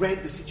sort of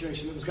read the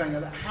situation that was going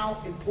on,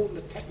 how important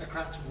the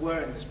technocrats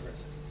were in this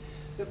process.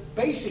 That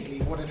basically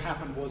what had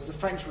happened was the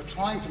French were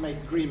trying to make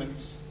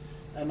agreements,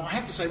 and I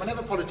have to say,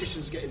 whenever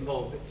politicians get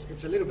involved,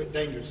 it's a little bit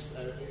dangerous.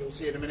 You'll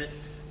see in a minute,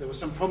 there were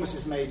some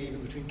promises made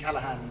even between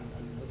Callaghan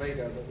and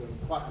Oviedo that were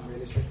quite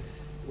unrealistic,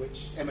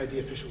 which MOD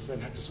officials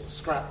then had to sort of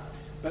scrap.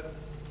 But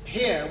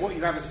here, what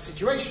you have is a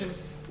situation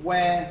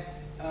where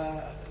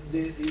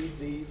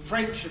the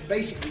French had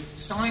basically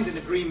signed an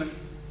agreement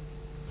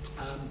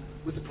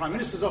with the Prime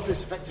Minister's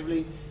office,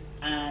 effectively,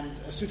 and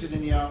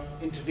Soutedenia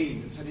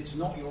intervened and said, it's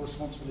not your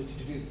responsibility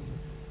to do that.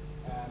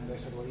 And they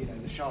said, well,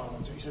 the Shah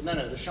wants it. He said, no,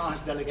 the Shah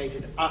has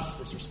delegated us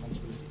this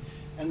responsibility.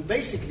 And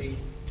basically,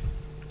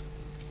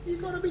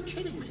 you've got to be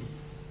kidding me.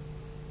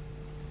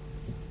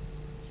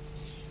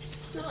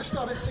 Did I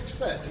start at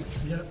 6:30?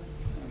 Yeah.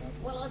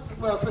 Well,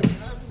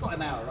 we've got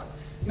an hour, right?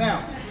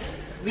 Now,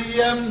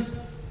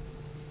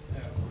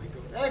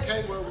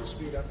 okay, well, we'll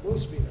speed up.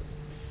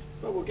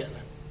 But we'll get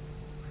there.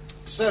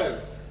 So,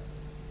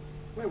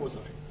 where was I?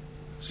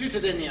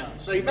 Soutedenia.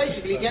 So he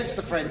basically gets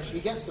the French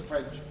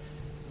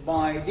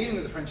by dealing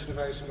with the French in a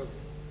very sort of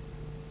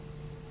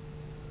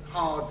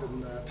hard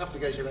and tough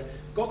negotiation,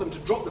 got them to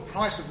drop the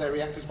price of their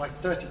reactors by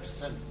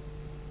 30%,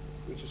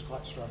 which was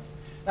quite striking.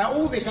 Now,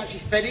 all this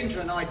actually fed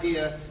into an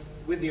idea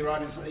with the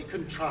Iranians that they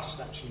couldn't trust,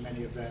 actually,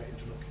 many of their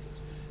interlocutors.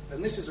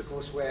 And this is, of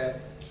course,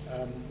 where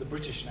the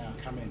British now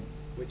come in,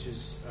 which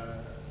is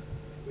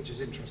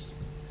interesting.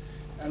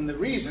 And the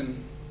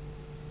reason,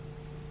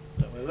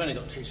 we've only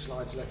got 2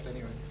 slides left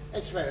anyway.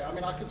 It's fair. I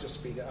mean, I could just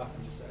speed it up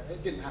and just,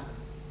 it didn't happen.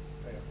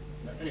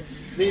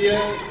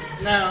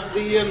 No,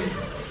 anyway,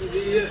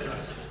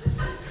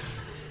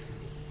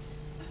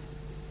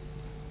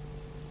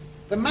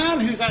 the man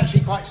who's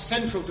actually quite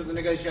central to the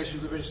negotiations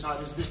of the British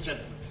side is this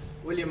gentleman,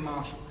 William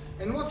Marshall.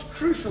 And what's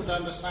crucial to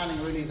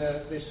understanding really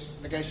this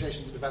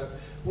negotiation to develop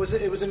was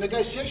that it was a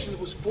negotiation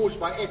that was forged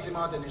by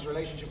Etemad and his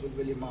relationship with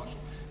William Marshall.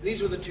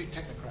 These were the 2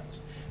 technocrats.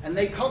 And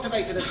they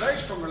cultivated a very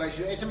strong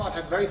relationship. Etemad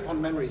had very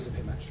fond memories of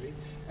him, actually.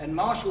 And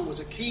Marshall was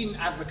a keen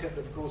advocate,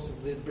 of course,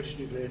 of the British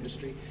nuclear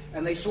industry.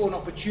 And they saw an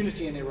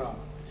opportunity in Iran.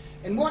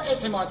 And what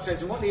Etemad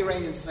says and what the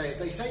Iranians say is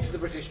they say to the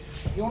British,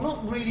 you're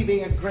not really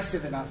being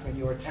aggressive enough in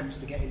your attempts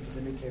to get into the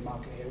nuclear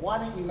market here. Why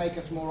don't you make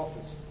us more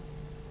offers?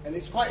 And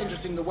it's quite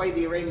interesting the way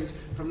the Iranians,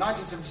 from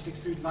 1976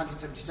 through to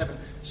 1977,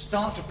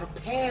 start to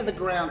prepare the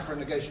ground for a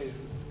negotiation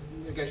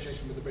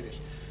with the British.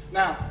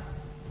 Now,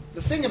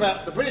 the thing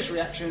about the British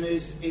reaction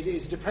is it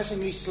is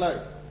depressingly slow.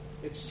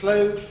 It's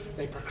slow,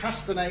 they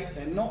procrastinate,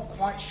 they're not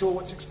quite sure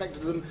what's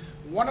expected of them.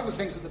 One of the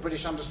things that the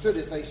British understood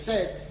is they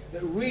said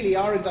that really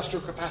our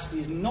industrial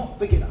capacity is not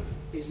big enough,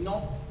 is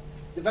not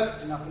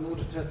developed enough in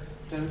order to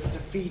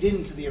feed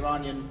into the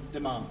Iranian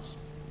demands.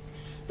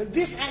 But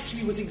this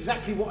actually was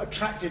exactly what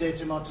attracted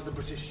Etemad to the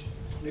British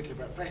nuclear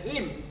program. For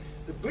him,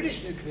 the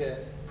British nuclear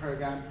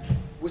program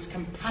was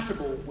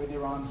compatible with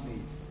Iran's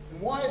needs.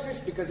 And why is this?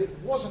 Because it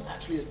wasn't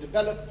actually as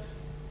developed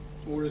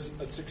or as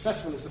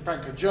successful as the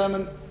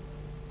Franco-German.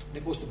 And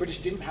of course, the British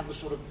didn't have the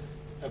sort of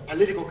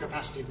political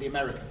capacity of the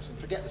Americans, and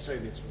forget the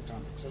Soviets for the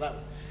time being. So that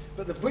one.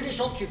 But the British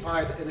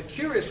occupied, in a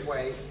curious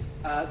way,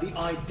 the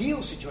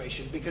ideal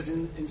situation, because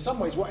in some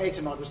ways what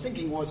Etemad was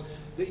thinking was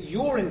that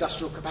your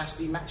industrial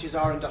capacity matches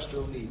our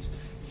industrial needs.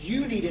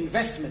 You need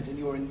investment in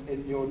your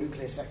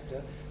nuclear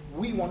sector.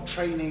 We want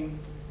training.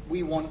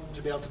 We want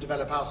to be able to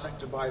develop our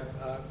sector by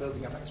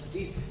building up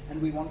expertise,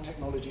 and we want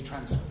technology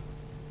transfer,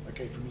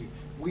 from you.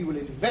 We will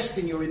invest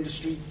in your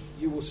industry.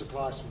 You will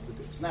supply us with the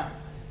goods. Now,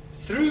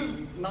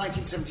 Through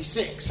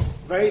 1976,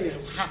 very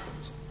little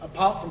happens,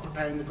 apart from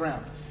preparing the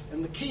ground.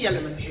 And the key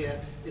element here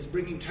is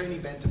bringing Tony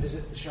Benn to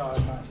visit the Shah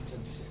in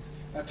 1976.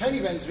 Now,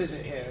 Tony Benn's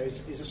visit here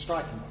is a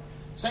striking one.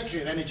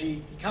 Secretary of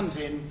Energy, he comes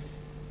in,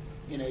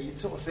 you know, you'd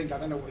sort of think, I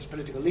don't know what his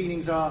political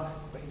leanings are,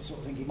 but you sort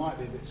of think he might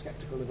be a bit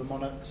sceptical of a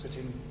monarch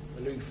sitting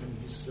aloof in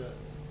his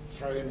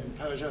throne in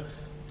Persia.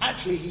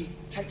 Actually, he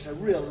takes a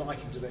real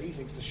liking to that. He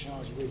thinks the Shah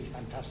is really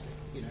fantastic.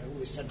 You know, all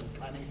this central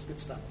planning, it's good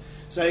stuff.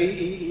 So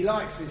he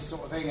likes this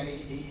sort of thing, and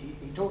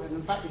he talks. And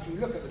in fact, if you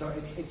look at the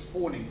document, it's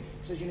fawning.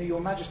 He says, you know,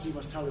 Your Majesty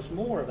must tell us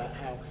more about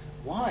how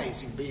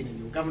wise you've been in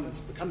your governance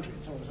of the country,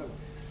 and so on and so forth.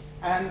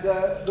 And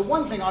the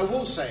one thing I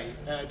will say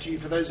to you,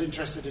 for those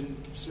interested in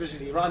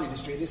specifically Iranian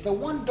history, it is the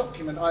one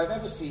document I've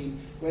ever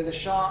seen where the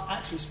Shah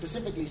actually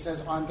specifically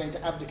says, I'm going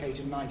to abdicate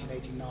in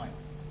 1989.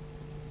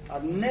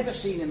 I've never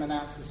seen him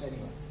announce this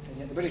anywhere. And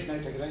yet the British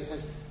note taker he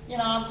says, you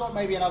know, I've got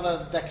maybe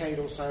another decade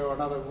or so, or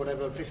another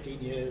whatever, 15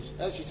 years.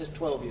 Actually says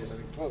 12 years, I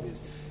think, 12 years.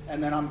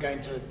 And then I'm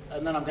going to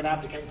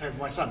abdicate in favour of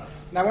my son.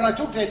 Now, when I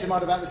talked to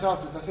Etemad about this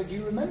afterwards, I said, do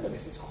you remember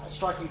this? It's quite a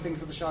striking thing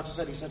for the Shah to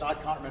say. He said, I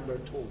can't remember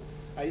at all.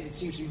 It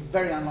seems to be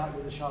very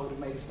unlikely the Shah would have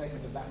made a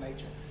statement of that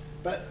nature.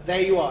 But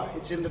there you are.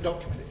 It's in the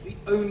document. It's the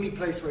only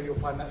place where you'll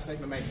find that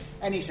statement made.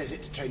 And he says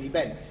it to Tony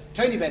Benn.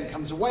 Tony Benn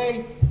comes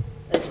away.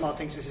 Etemad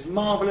thinks this is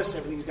marvellous.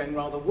 Everything's going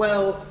rather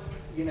well.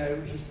 You know,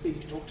 he's been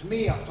to talk to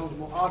me. I've told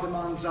him what our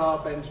demands are.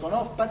 Ben's gone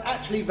off. But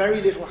actually,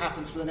 very little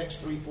happens for the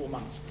next 3-4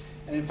 months.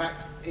 And in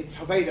fact, it's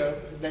Hoveyda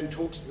then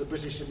talks to the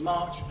British in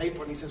March,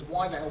 April, and he says,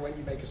 why the hell won't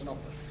you make us an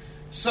offer?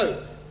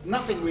 So,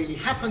 nothing really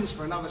happens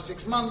for another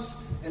 6 months.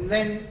 And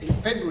then in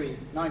February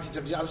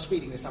 1970, I'm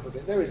speeding this up a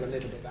bit. There is a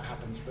little bit that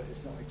happens, but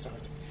it's not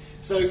exciting.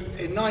 So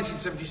in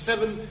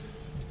 1977,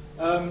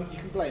 you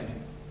can blame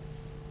him.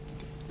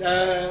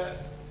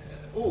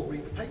 Or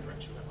read the paper,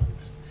 actually. That might be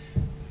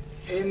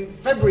better. In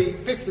February,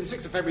 5th and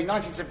 6th of February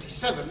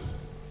 1977,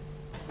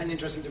 an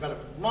interesting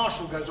development.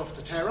 Marshall goes off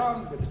to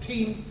Tehran with a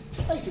team,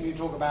 basically to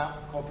talk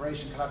about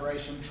cooperation,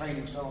 collaboration,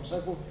 training, so on and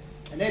so forth.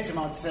 And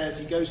Etemad says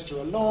he goes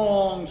through a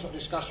long sort of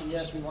discussion.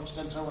 Yes, we want to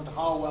send someone to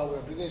Harwell,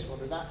 we'll do this, we'll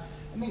do that.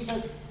 And he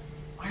says,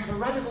 I have a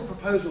radical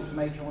proposal to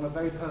make you on a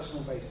very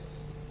personal basis.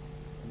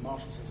 And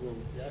Marshall says, well,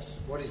 yes,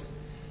 what is it?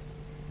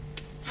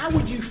 How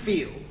would you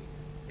feel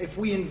if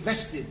we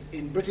invested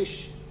in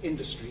British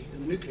industry,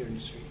 in the nuclear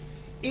industry,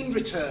 in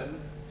return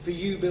for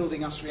you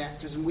building us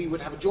reactors, and we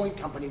would have a joint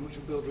company which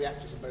would build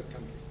reactors in both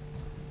countries?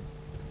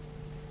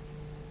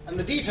 And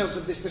the details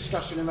of this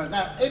discussion emerge.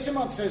 Now,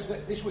 Etemad says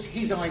that this was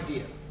his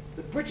idea.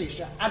 The British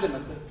are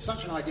adamant that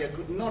such an idea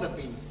could not have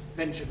been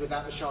ventured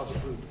without the Shah's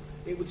approval.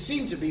 It would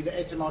seem to be that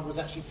Etemad was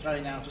actually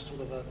throwing out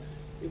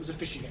it was a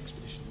fishing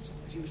expedition in some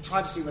ways. He was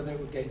trying to see whether it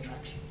would gain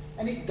traction.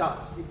 And it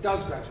does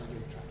gradually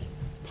gain traction.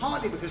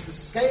 Partly because the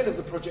scale of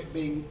the project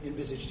being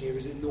envisaged here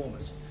is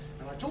enormous.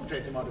 And I talked to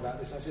Etemad about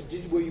this. I said,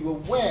 were you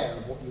aware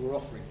of what you were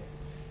offering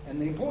here?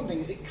 And the important thing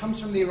is it comes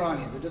from the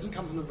Iranians. It doesn't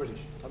come from the British.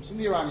 It comes from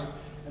the Iranians.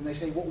 And they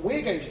say, what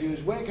we're going to do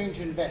is we're going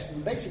to invest.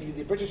 And basically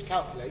the British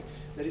calculate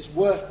that it's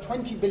worth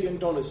 $20 billion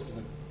to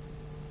them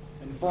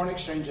in foreign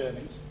exchange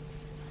earnings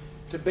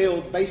to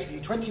build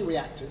basically 20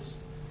 reactors,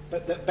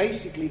 but that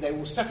basically they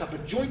will set up a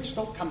joint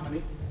stock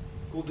company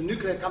called the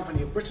Nuclear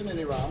Company of Britain and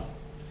Iran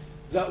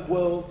that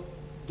will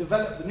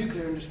develop the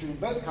nuclear industry in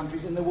both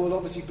countries, and there will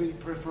obviously be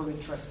peripheral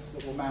interests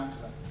that will mount to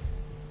that.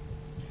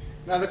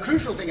 Now, the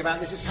crucial thing about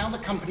this is how the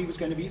company was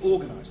going to be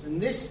organised,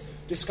 and this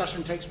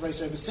discussion takes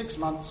place over 6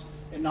 months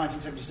in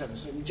 1977.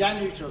 So in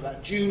January to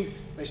about June,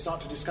 they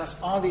start to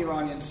discuss, are the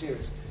Iranians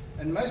serious?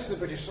 And most of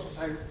the British sort of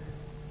say,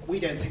 we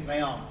don't think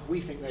they are. We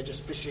think they're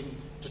just fishing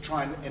to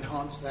try and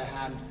enhance their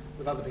hand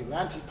with other people.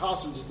 Anthony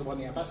Parsons is the one,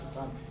 the ambassador at the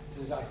time,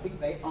 says, I think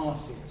they are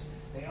serious.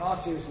 They are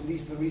serious, and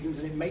these are the reasons,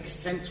 and it makes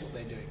sense what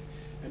they're doing.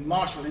 And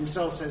Marshall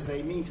himself says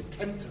they mean to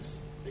tempt us.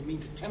 They mean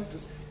to tempt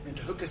us and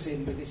to hook us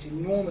in with this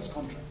enormous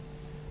contract.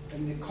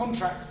 And the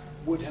contract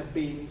would have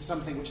been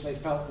something which they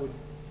felt would,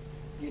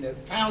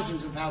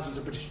 thousands and thousands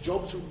of British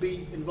jobs would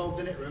be involved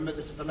in it. Remember,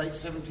 this is the late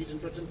 70s in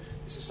Britain.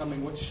 This is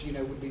something which,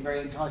 would be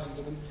very enticing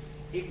to them.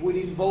 It would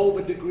involve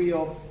a degree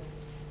of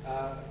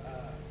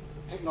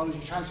technology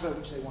transfer,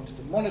 which they wanted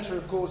to monitor,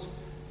 of course.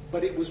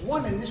 But it was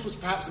one, and this was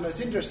perhaps the most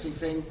interesting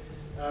thing,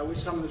 which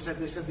some of them said.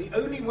 They said the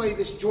only way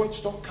this joint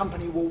stock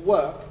company will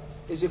work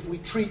is if we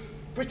treat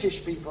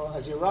British people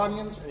as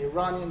Iranians and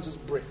Iranians as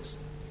Brits.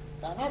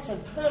 Now, that's a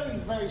very,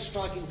 very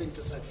striking thing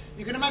to say.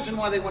 You can imagine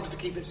why they wanted to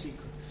keep it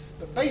secret.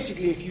 But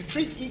basically, if you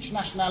treat each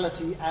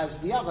nationality as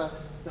the other,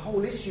 the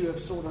whole issue of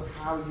sort of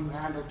how you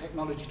handle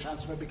technology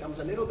transfer becomes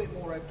a little bit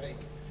more opaque.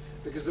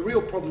 Because the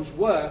real problems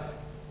were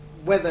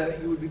whether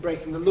you would be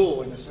breaking the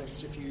law, in a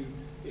sense, if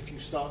you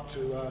start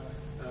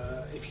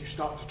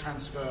to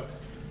transfer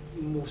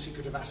more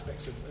secretive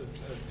aspects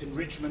of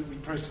enrichment,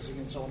 reprocessing,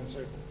 and so on and so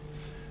forth.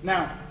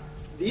 Now,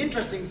 the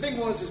interesting thing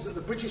is that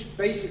the British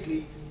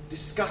basically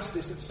discussed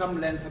this at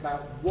some length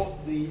about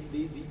what the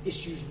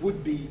issues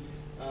would be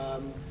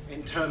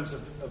in terms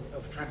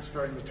of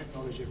transferring the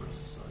technology across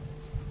the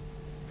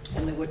site.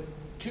 And there were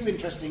two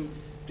interesting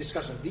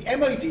discussions. The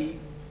MOD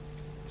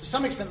to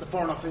some extent the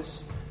Foreign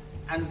Office,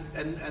 and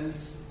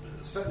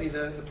certainly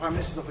the Prime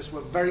Minister's Office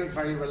were very,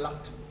 very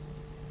reluctant.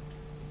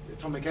 The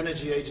Atomic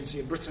Energy Agency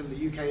in Britain,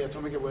 the UK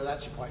Atomic, were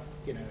actually quite,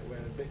 were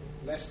a bit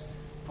less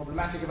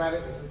problematic about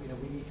it.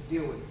 We need to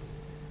deal with it.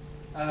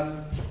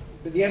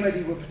 But the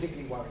MOD were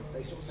particularly worried.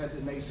 They sort of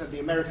said, the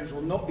Americans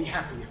will not be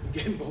happy if we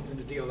get involved in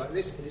a deal like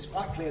this. It is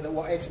quite clear that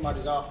what Etemad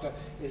is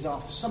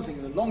after something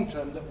in the long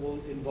term that will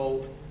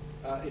involve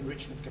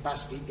enrichment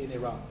capacity in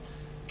Iran.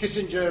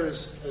 Kissinger,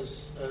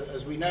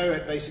 as we know,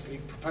 had basically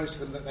proposed to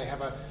them that they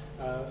have a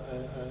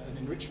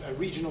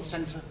regional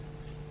centre,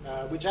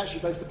 which actually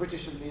both the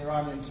British and the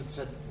Iranians had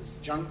said was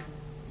junk.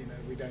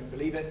 We don't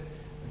believe it.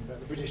 And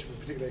the British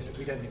particularly said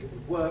we don't think it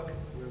would work.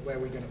 Where are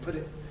we going to put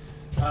it?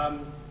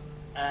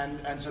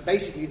 And so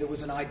basically there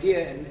was an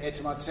idea, and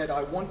Etemad said,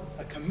 I want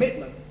a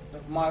commitment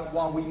that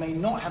while we may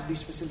not have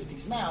these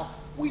facilities now,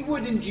 we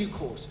would in due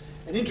course.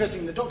 And interesting,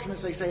 in the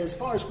documents they say, as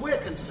far as we're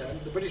concerned,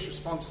 the British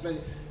response is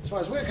basically, as far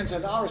as we're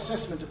concerned, our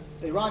assessment of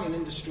the Iranian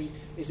industry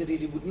is that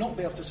it would not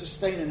be able to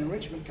sustain an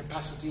enrichment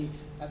capacity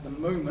at the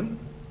moment,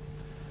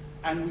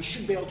 and we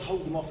should be able to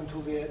hold them off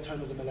until the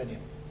turn of the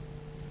millennium.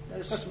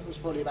 Their assessment was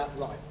probably about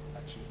right,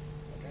 actually.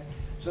 Okay?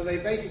 So they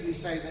basically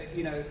say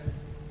that,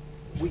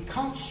 we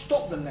can't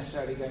stop them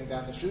necessarily going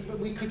down this route, but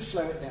we could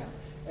slow it down.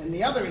 And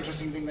the other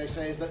interesting thing they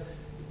say is that,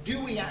 do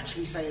we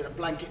actually say as a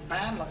blanket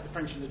ban, like the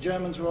French and the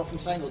Germans were often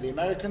saying, or the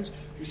Americans?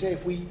 We say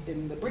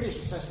in the British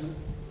assessment,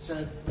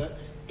 said that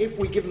if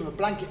we give them a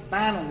blanket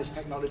ban on this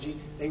technology,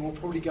 they will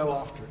probably go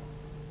after it.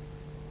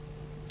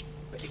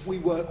 But if we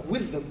work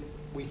with them,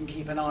 we can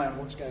keep an eye on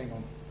what's going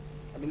on.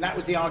 I mean, that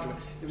was the argument.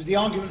 It was the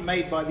argument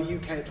made by the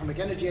UK Atomic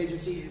Energy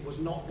Agency. It was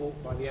not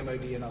bought by the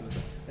MOD and others.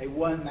 They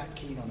weren't that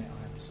keen on it,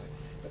 I have to say.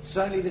 But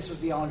certainly this was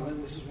the argument,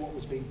 and this is what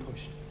was being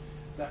pushed.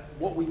 That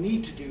what we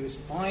need to do is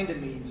find a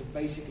means of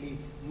basically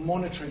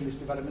monitoring this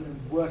development and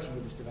working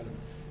with this development.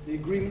 The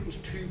agreement was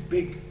too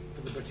big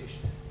for the British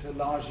to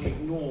largely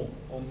ignore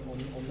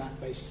on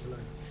that basis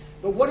alone.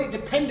 But what it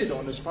depended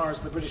on, as far as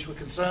the British were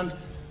concerned,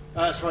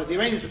 as far as the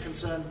Iranians were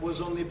concerned,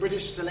 was on the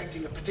British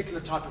selecting a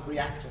particular type of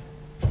reactor,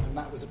 and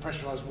that was a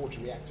pressurized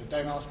water reactor.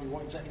 Don't ask me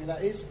what exactly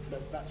that is,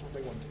 but that's what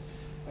they wanted.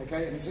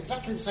 Okay, and it's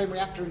exactly the same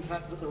reactor, in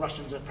fact, that the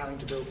Russians are planning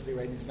to build for the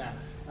Iranians now.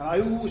 And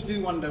I always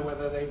do wonder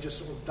whether they just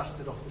sort of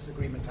dusted off this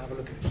agreement to have a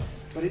look at it.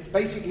 But it's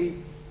basically,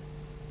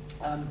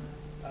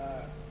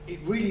 it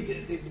really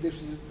did,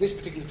 this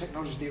particular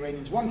technology the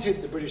Iranians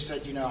wanted. The British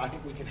said, I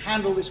think we can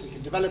handle this, we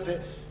can develop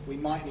it. We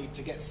might need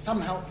to get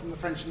some help from the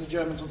French and the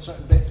Germans on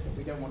certain bits, but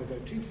we don't want to go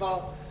too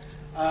far.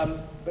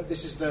 But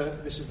this is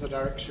the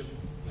direction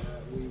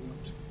we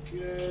want to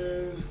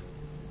go.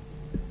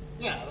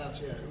 Yeah,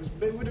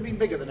 it would have been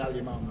bigger than Al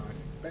Yamama, I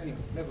think. But anyway,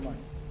 never mind.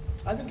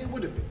 I think it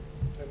would have been,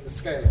 over the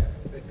scale,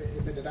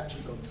 if it had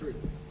actually gone through.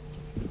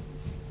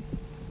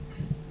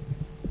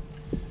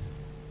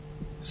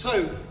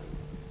 So,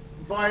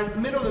 by the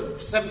middle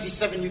of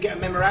 77, you get a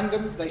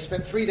memorandum. They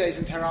spent 3 days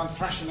in Tehran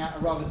thrashing out a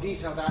rather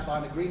detailed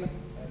outline agreement.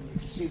 And you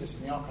can see this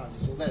in the archives.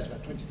 It's all there. It's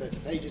about 20, 30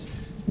 pages.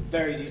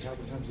 Very detailed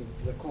in terms of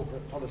the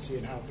corporate policy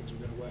and how things were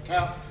going to work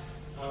out.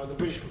 The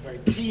British were very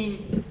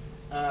keen.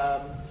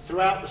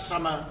 Throughout the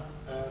summer,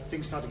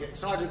 things started to get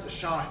excited. The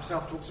Shah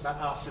himself talks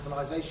about our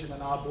civilization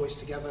and our boys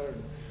together,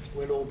 and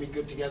we'll all be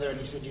good together. And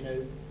he said,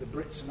 the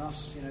Brits and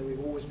us, we're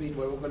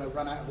all going to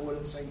run out of oil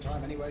at the same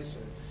time anyway, so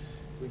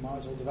we might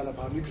as well develop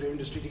our nuclear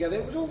industry together.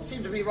 It all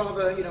seemed to be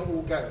rather,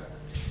 all go.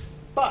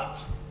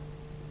 But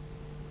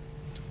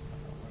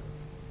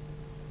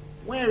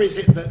where is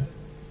it that,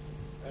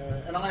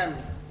 and I am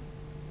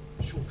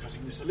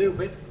shortcutting this a little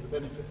bit for the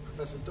benefit of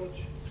Professor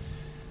Dodge,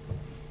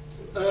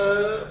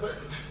 but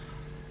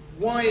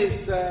why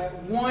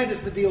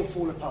does the deal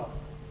fall apart?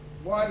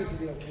 Why does the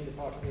deal fall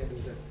apart at the end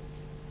of the day?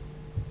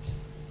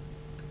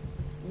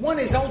 One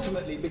is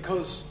ultimately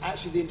because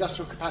actually the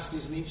industrial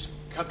capacities in each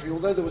country,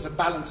 although there was a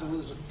balance and there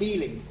was a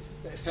feeling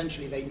that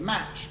essentially they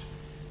matched,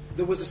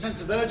 there was a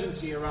sense of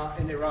urgency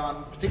in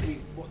Iran,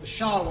 particularly what the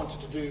Shah wanted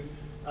to do,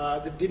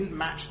 that didn't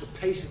match the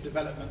pace of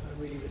development that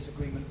really this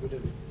agreement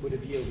would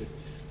have yielded.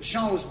 The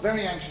Shah was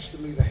very anxious to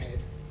move ahead.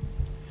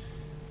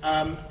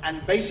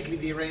 And basically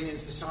the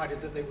Iranians decided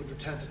that they would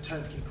return to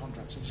turnkey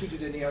contracts. And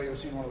Sotoudeh, you'll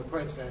see in one of the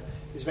quotes there,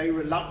 is very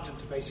reluctant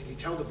to basically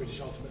tell the British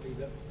ultimately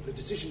that the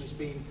decision has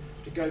been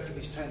to go for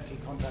these turnkey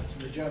contracts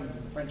from the Germans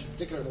and the French in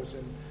particular, and also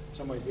in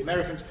some ways the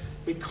Americans,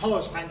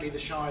 because frankly the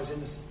Shah is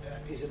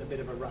in a bit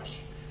of a rush.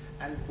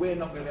 And we're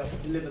not going to be able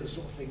to deliver the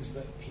sort of things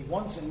that he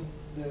wants, and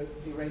the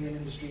Iranian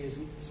industry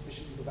isn't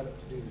sufficiently developed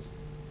to do this.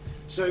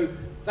 So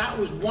that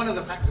was one of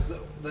the factors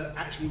that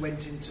actually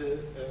went into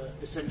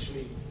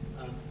essentially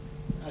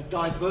a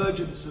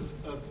divergence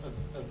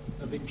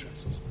of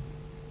interests.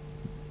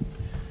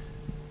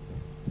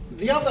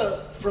 The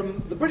other,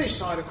 from the British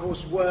side, of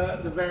course, were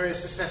the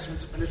various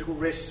assessments of political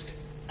risk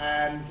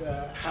and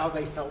how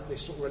they felt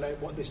this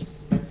what this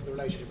meant for the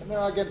relationship. And there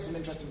are, again, some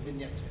interesting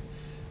vignettes here.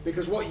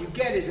 Because what you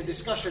get is a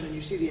discussion, and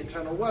you see the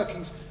internal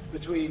workings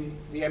between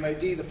the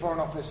MOD, the Foreign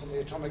Office, and the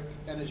Atomic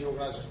Energy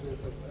Organisation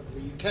of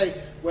the UK,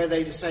 where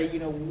they just say,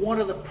 what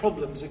are the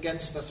problems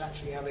against us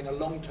actually having a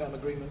long-term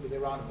agreement with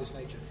Iran of this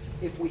nature?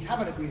 If we have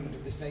an agreement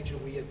of this nature,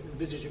 we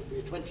envisage it will be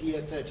a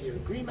 20-year, 30-year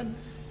agreement.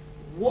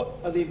 What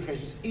are the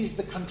implications? Is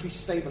the country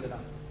stable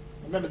enough?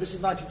 Remember, this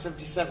is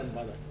 1977,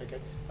 by the way. Okay,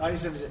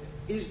 1977.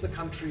 Is the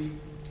country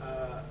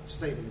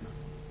stable enough?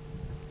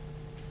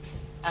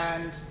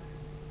 And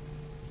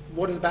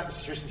what about the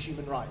situation of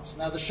human rights?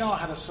 Now, the Shah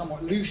had a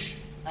somewhat loose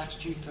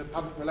attitude to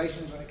public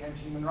relations when it came to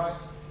human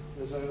rights.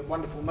 There's a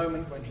wonderful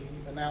moment when he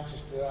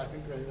announces, I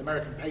think, in an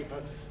American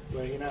paper,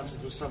 where he announces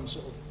there was some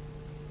sort of,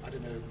 I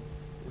wouldn't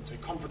say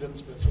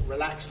confidence, but sort of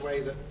relaxed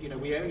way that,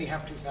 we only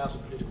have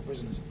 2,000 political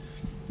prisoners.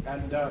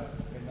 And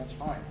that's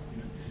fine.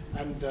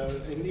 And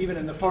even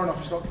in the Foreign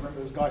Office document,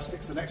 this guy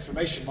sticks an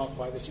exclamation mark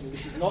by this.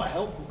 This is not a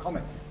helpful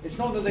comment. It's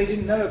not that they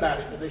didn't know about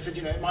it, but they said,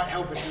 it might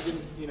help if we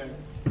didn't,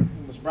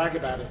 almost brag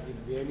about it.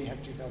 We only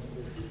have 2,000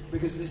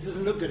 because this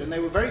doesn't look good. And they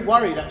were very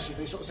worried, actually.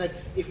 They sort of said,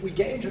 if we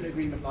get into an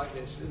agreement like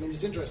this,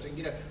 it's interesting.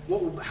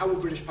 How will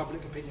British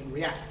public opinion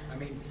react?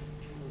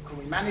 Can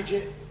we manage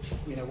it?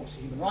 What's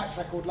the human rights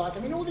record like?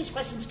 All these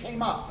questions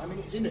came up.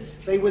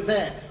 They were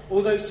there.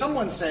 Although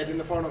someone said in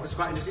the Foreign Office,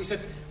 quite interesting, he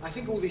said, I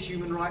think all this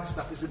human rights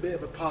stuff is a bit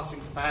of a passing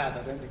fad.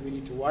 I don't think we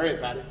need to worry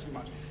about it too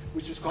much,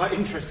 which was quite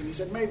interesting. He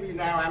said, maybe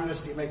now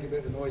Amnesty make a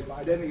bit of a noise, but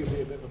I don't think it'll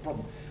be a bit of a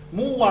problem.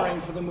 More worrying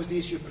for them was the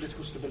issue of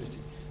political stability.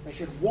 They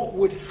said, what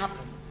would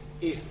happen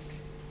if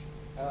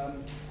a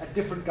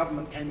different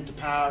government came into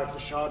power, if the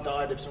Shah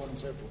died, if so on and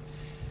so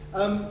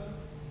forth?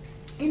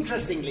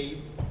 Interestingly,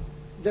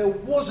 there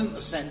wasn't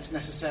the sense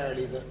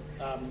necessarily that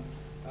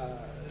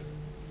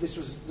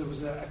there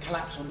was a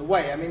collapse on the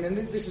way. And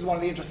this is one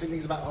of the interesting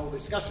things about the whole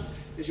discussion,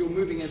 is you're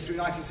moving in through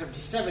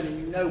 1977 and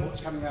you know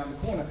what's coming around the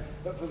corner.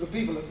 But for the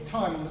people at the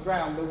time on the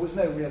ground, there was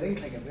no real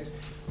inkling of this.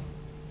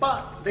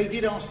 But they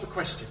did ask the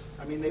question.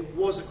 There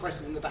was a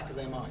question in the back of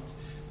their minds.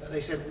 That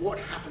they said, what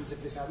happens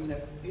if this happens?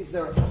 Is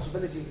there a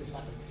possibility of this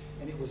happening?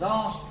 And it was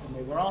asked, and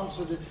they were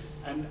answered.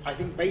 And I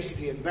think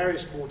basically in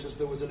various quarters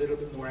there was a little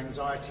bit more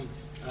anxiety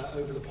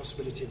over the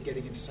possibility of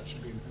getting into such an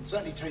agreement. And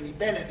certainly Tony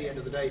Benn, at the end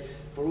of the day,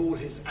 for all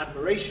his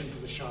admiration for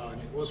the Shah,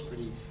 and it was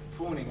pretty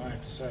fawning, I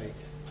have to say,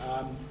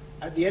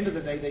 at the end of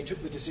the day they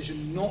took the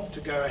decision not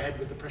to go ahead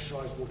with the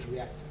pressurised water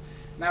reactor.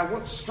 Now,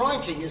 what's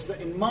striking is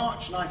that in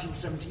March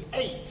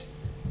 1978,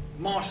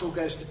 Marshall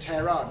goes to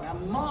Tehran. Now,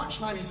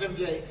 March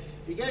 1978,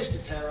 he goes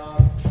to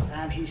Tehran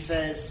and he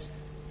says,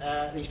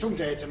 he's talking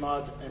to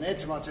Etemad, and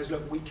Etemad says,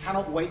 look, we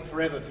cannot wait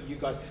forever for you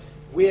guys.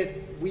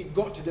 We've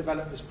got to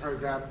develop this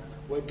program.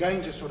 We're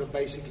going to sort of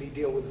basically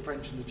deal with the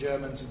French and the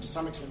Germans and to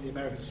some extent the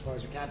Americans as far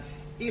as we can.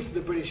 If the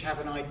British have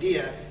an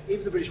idea,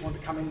 if the British want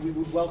to come in, we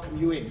would welcome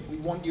you in. We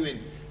want you in.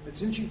 But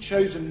since you've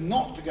chosen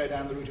not to go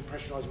down the route of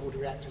pressurised water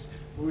reactors,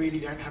 we really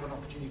don't have an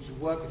opportunity to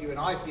work with you. And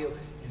I feel,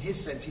 in his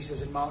sense, he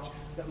says in March,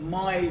 that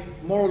my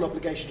moral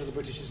obligation to the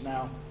British is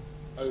now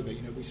over.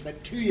 We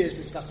spent 2 years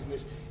discussing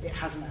this. It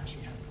hasn't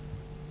actually happened.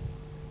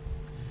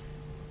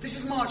 This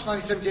is March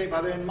 1978,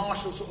 by the way, and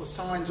Marshall sort of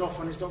signs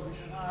off on his document.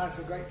 He says, it's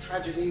a great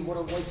tragedy, what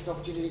a wasted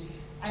opportunity.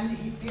 And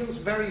he feels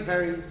very,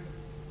 very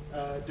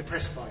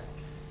depressed by it.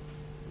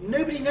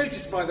 Nobody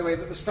noticed, by the way,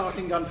 that the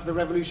starting gun for the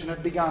revolution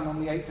had begun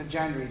on the 8th of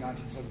January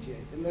 1978.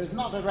 And there's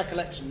not a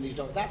recollection in these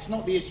documents. That's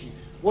not the issue.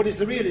 What is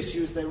the real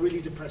issue is they're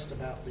really depressed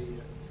about the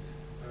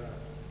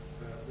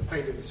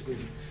failure of this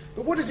agreement.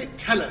 But what does it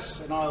tell us?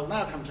 And I'll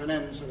now come to an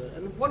end.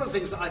 And one of the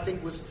things that I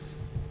think was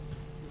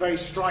very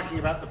striking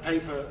about the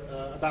paper,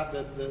 about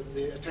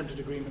the attempted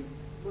agreement,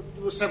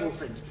 there were several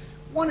things.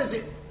 One is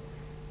it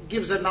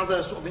gives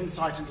another sort of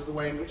insight into the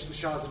way in which the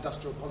Shah's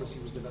industrial policy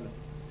was developed,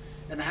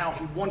 and how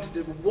he wanted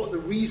to, what the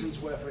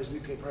reasons were for his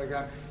nuclear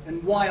program,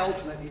 and why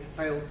ultimately it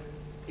failed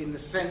in the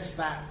sense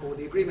that, or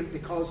the agreement,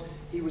 because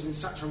he was in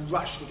such a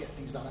rush to get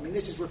things done.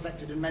 This is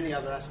reflected in many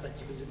other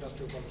aspects of his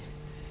industrial policy.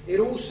 It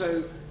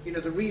also,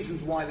 the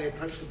reasons why they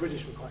approached the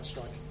British were quite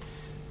striking.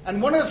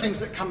 And one of the things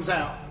that comes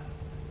out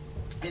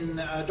in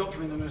a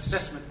document and an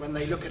assessment, when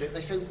they look at it,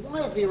 they say,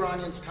 why have the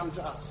Iranians come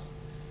to us?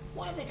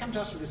 Why have they come to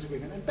us with this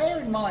agreement? And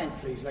bear in mind,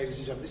 please, ladies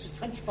and gentlemen, this is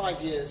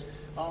 25 years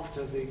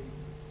after the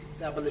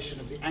abolition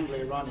of the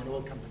Anglo-Iranian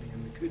Oil Company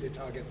and the coup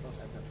d'etat against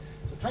Mossadegh.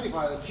 So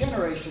 25, a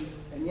generation,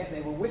 and yet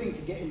they were willing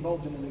to get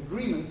involved in an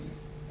agreement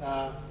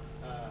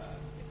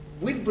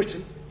with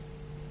Britain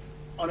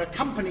on a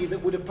company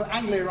that would have put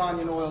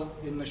Anglo-Iranian oil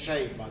in the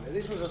shade, by the way.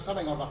 This was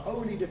something of a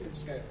wholly different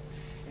scale.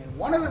 And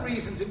one of the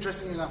reasons,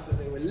 interestingly enough, that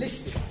they were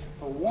listed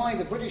for why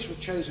the British were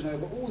chosen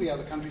over all the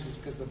other countries is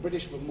because the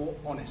British were more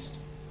honest.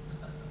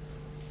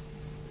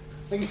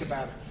 Think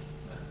about it.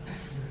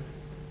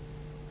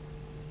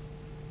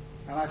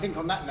 And I think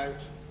on that note,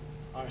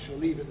 I shall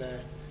leave it there,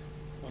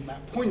 on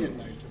that poignant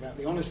note about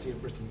the honesty of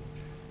Britain,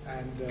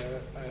 and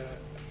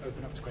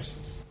open up to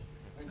questions.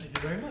 Thank you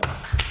very much.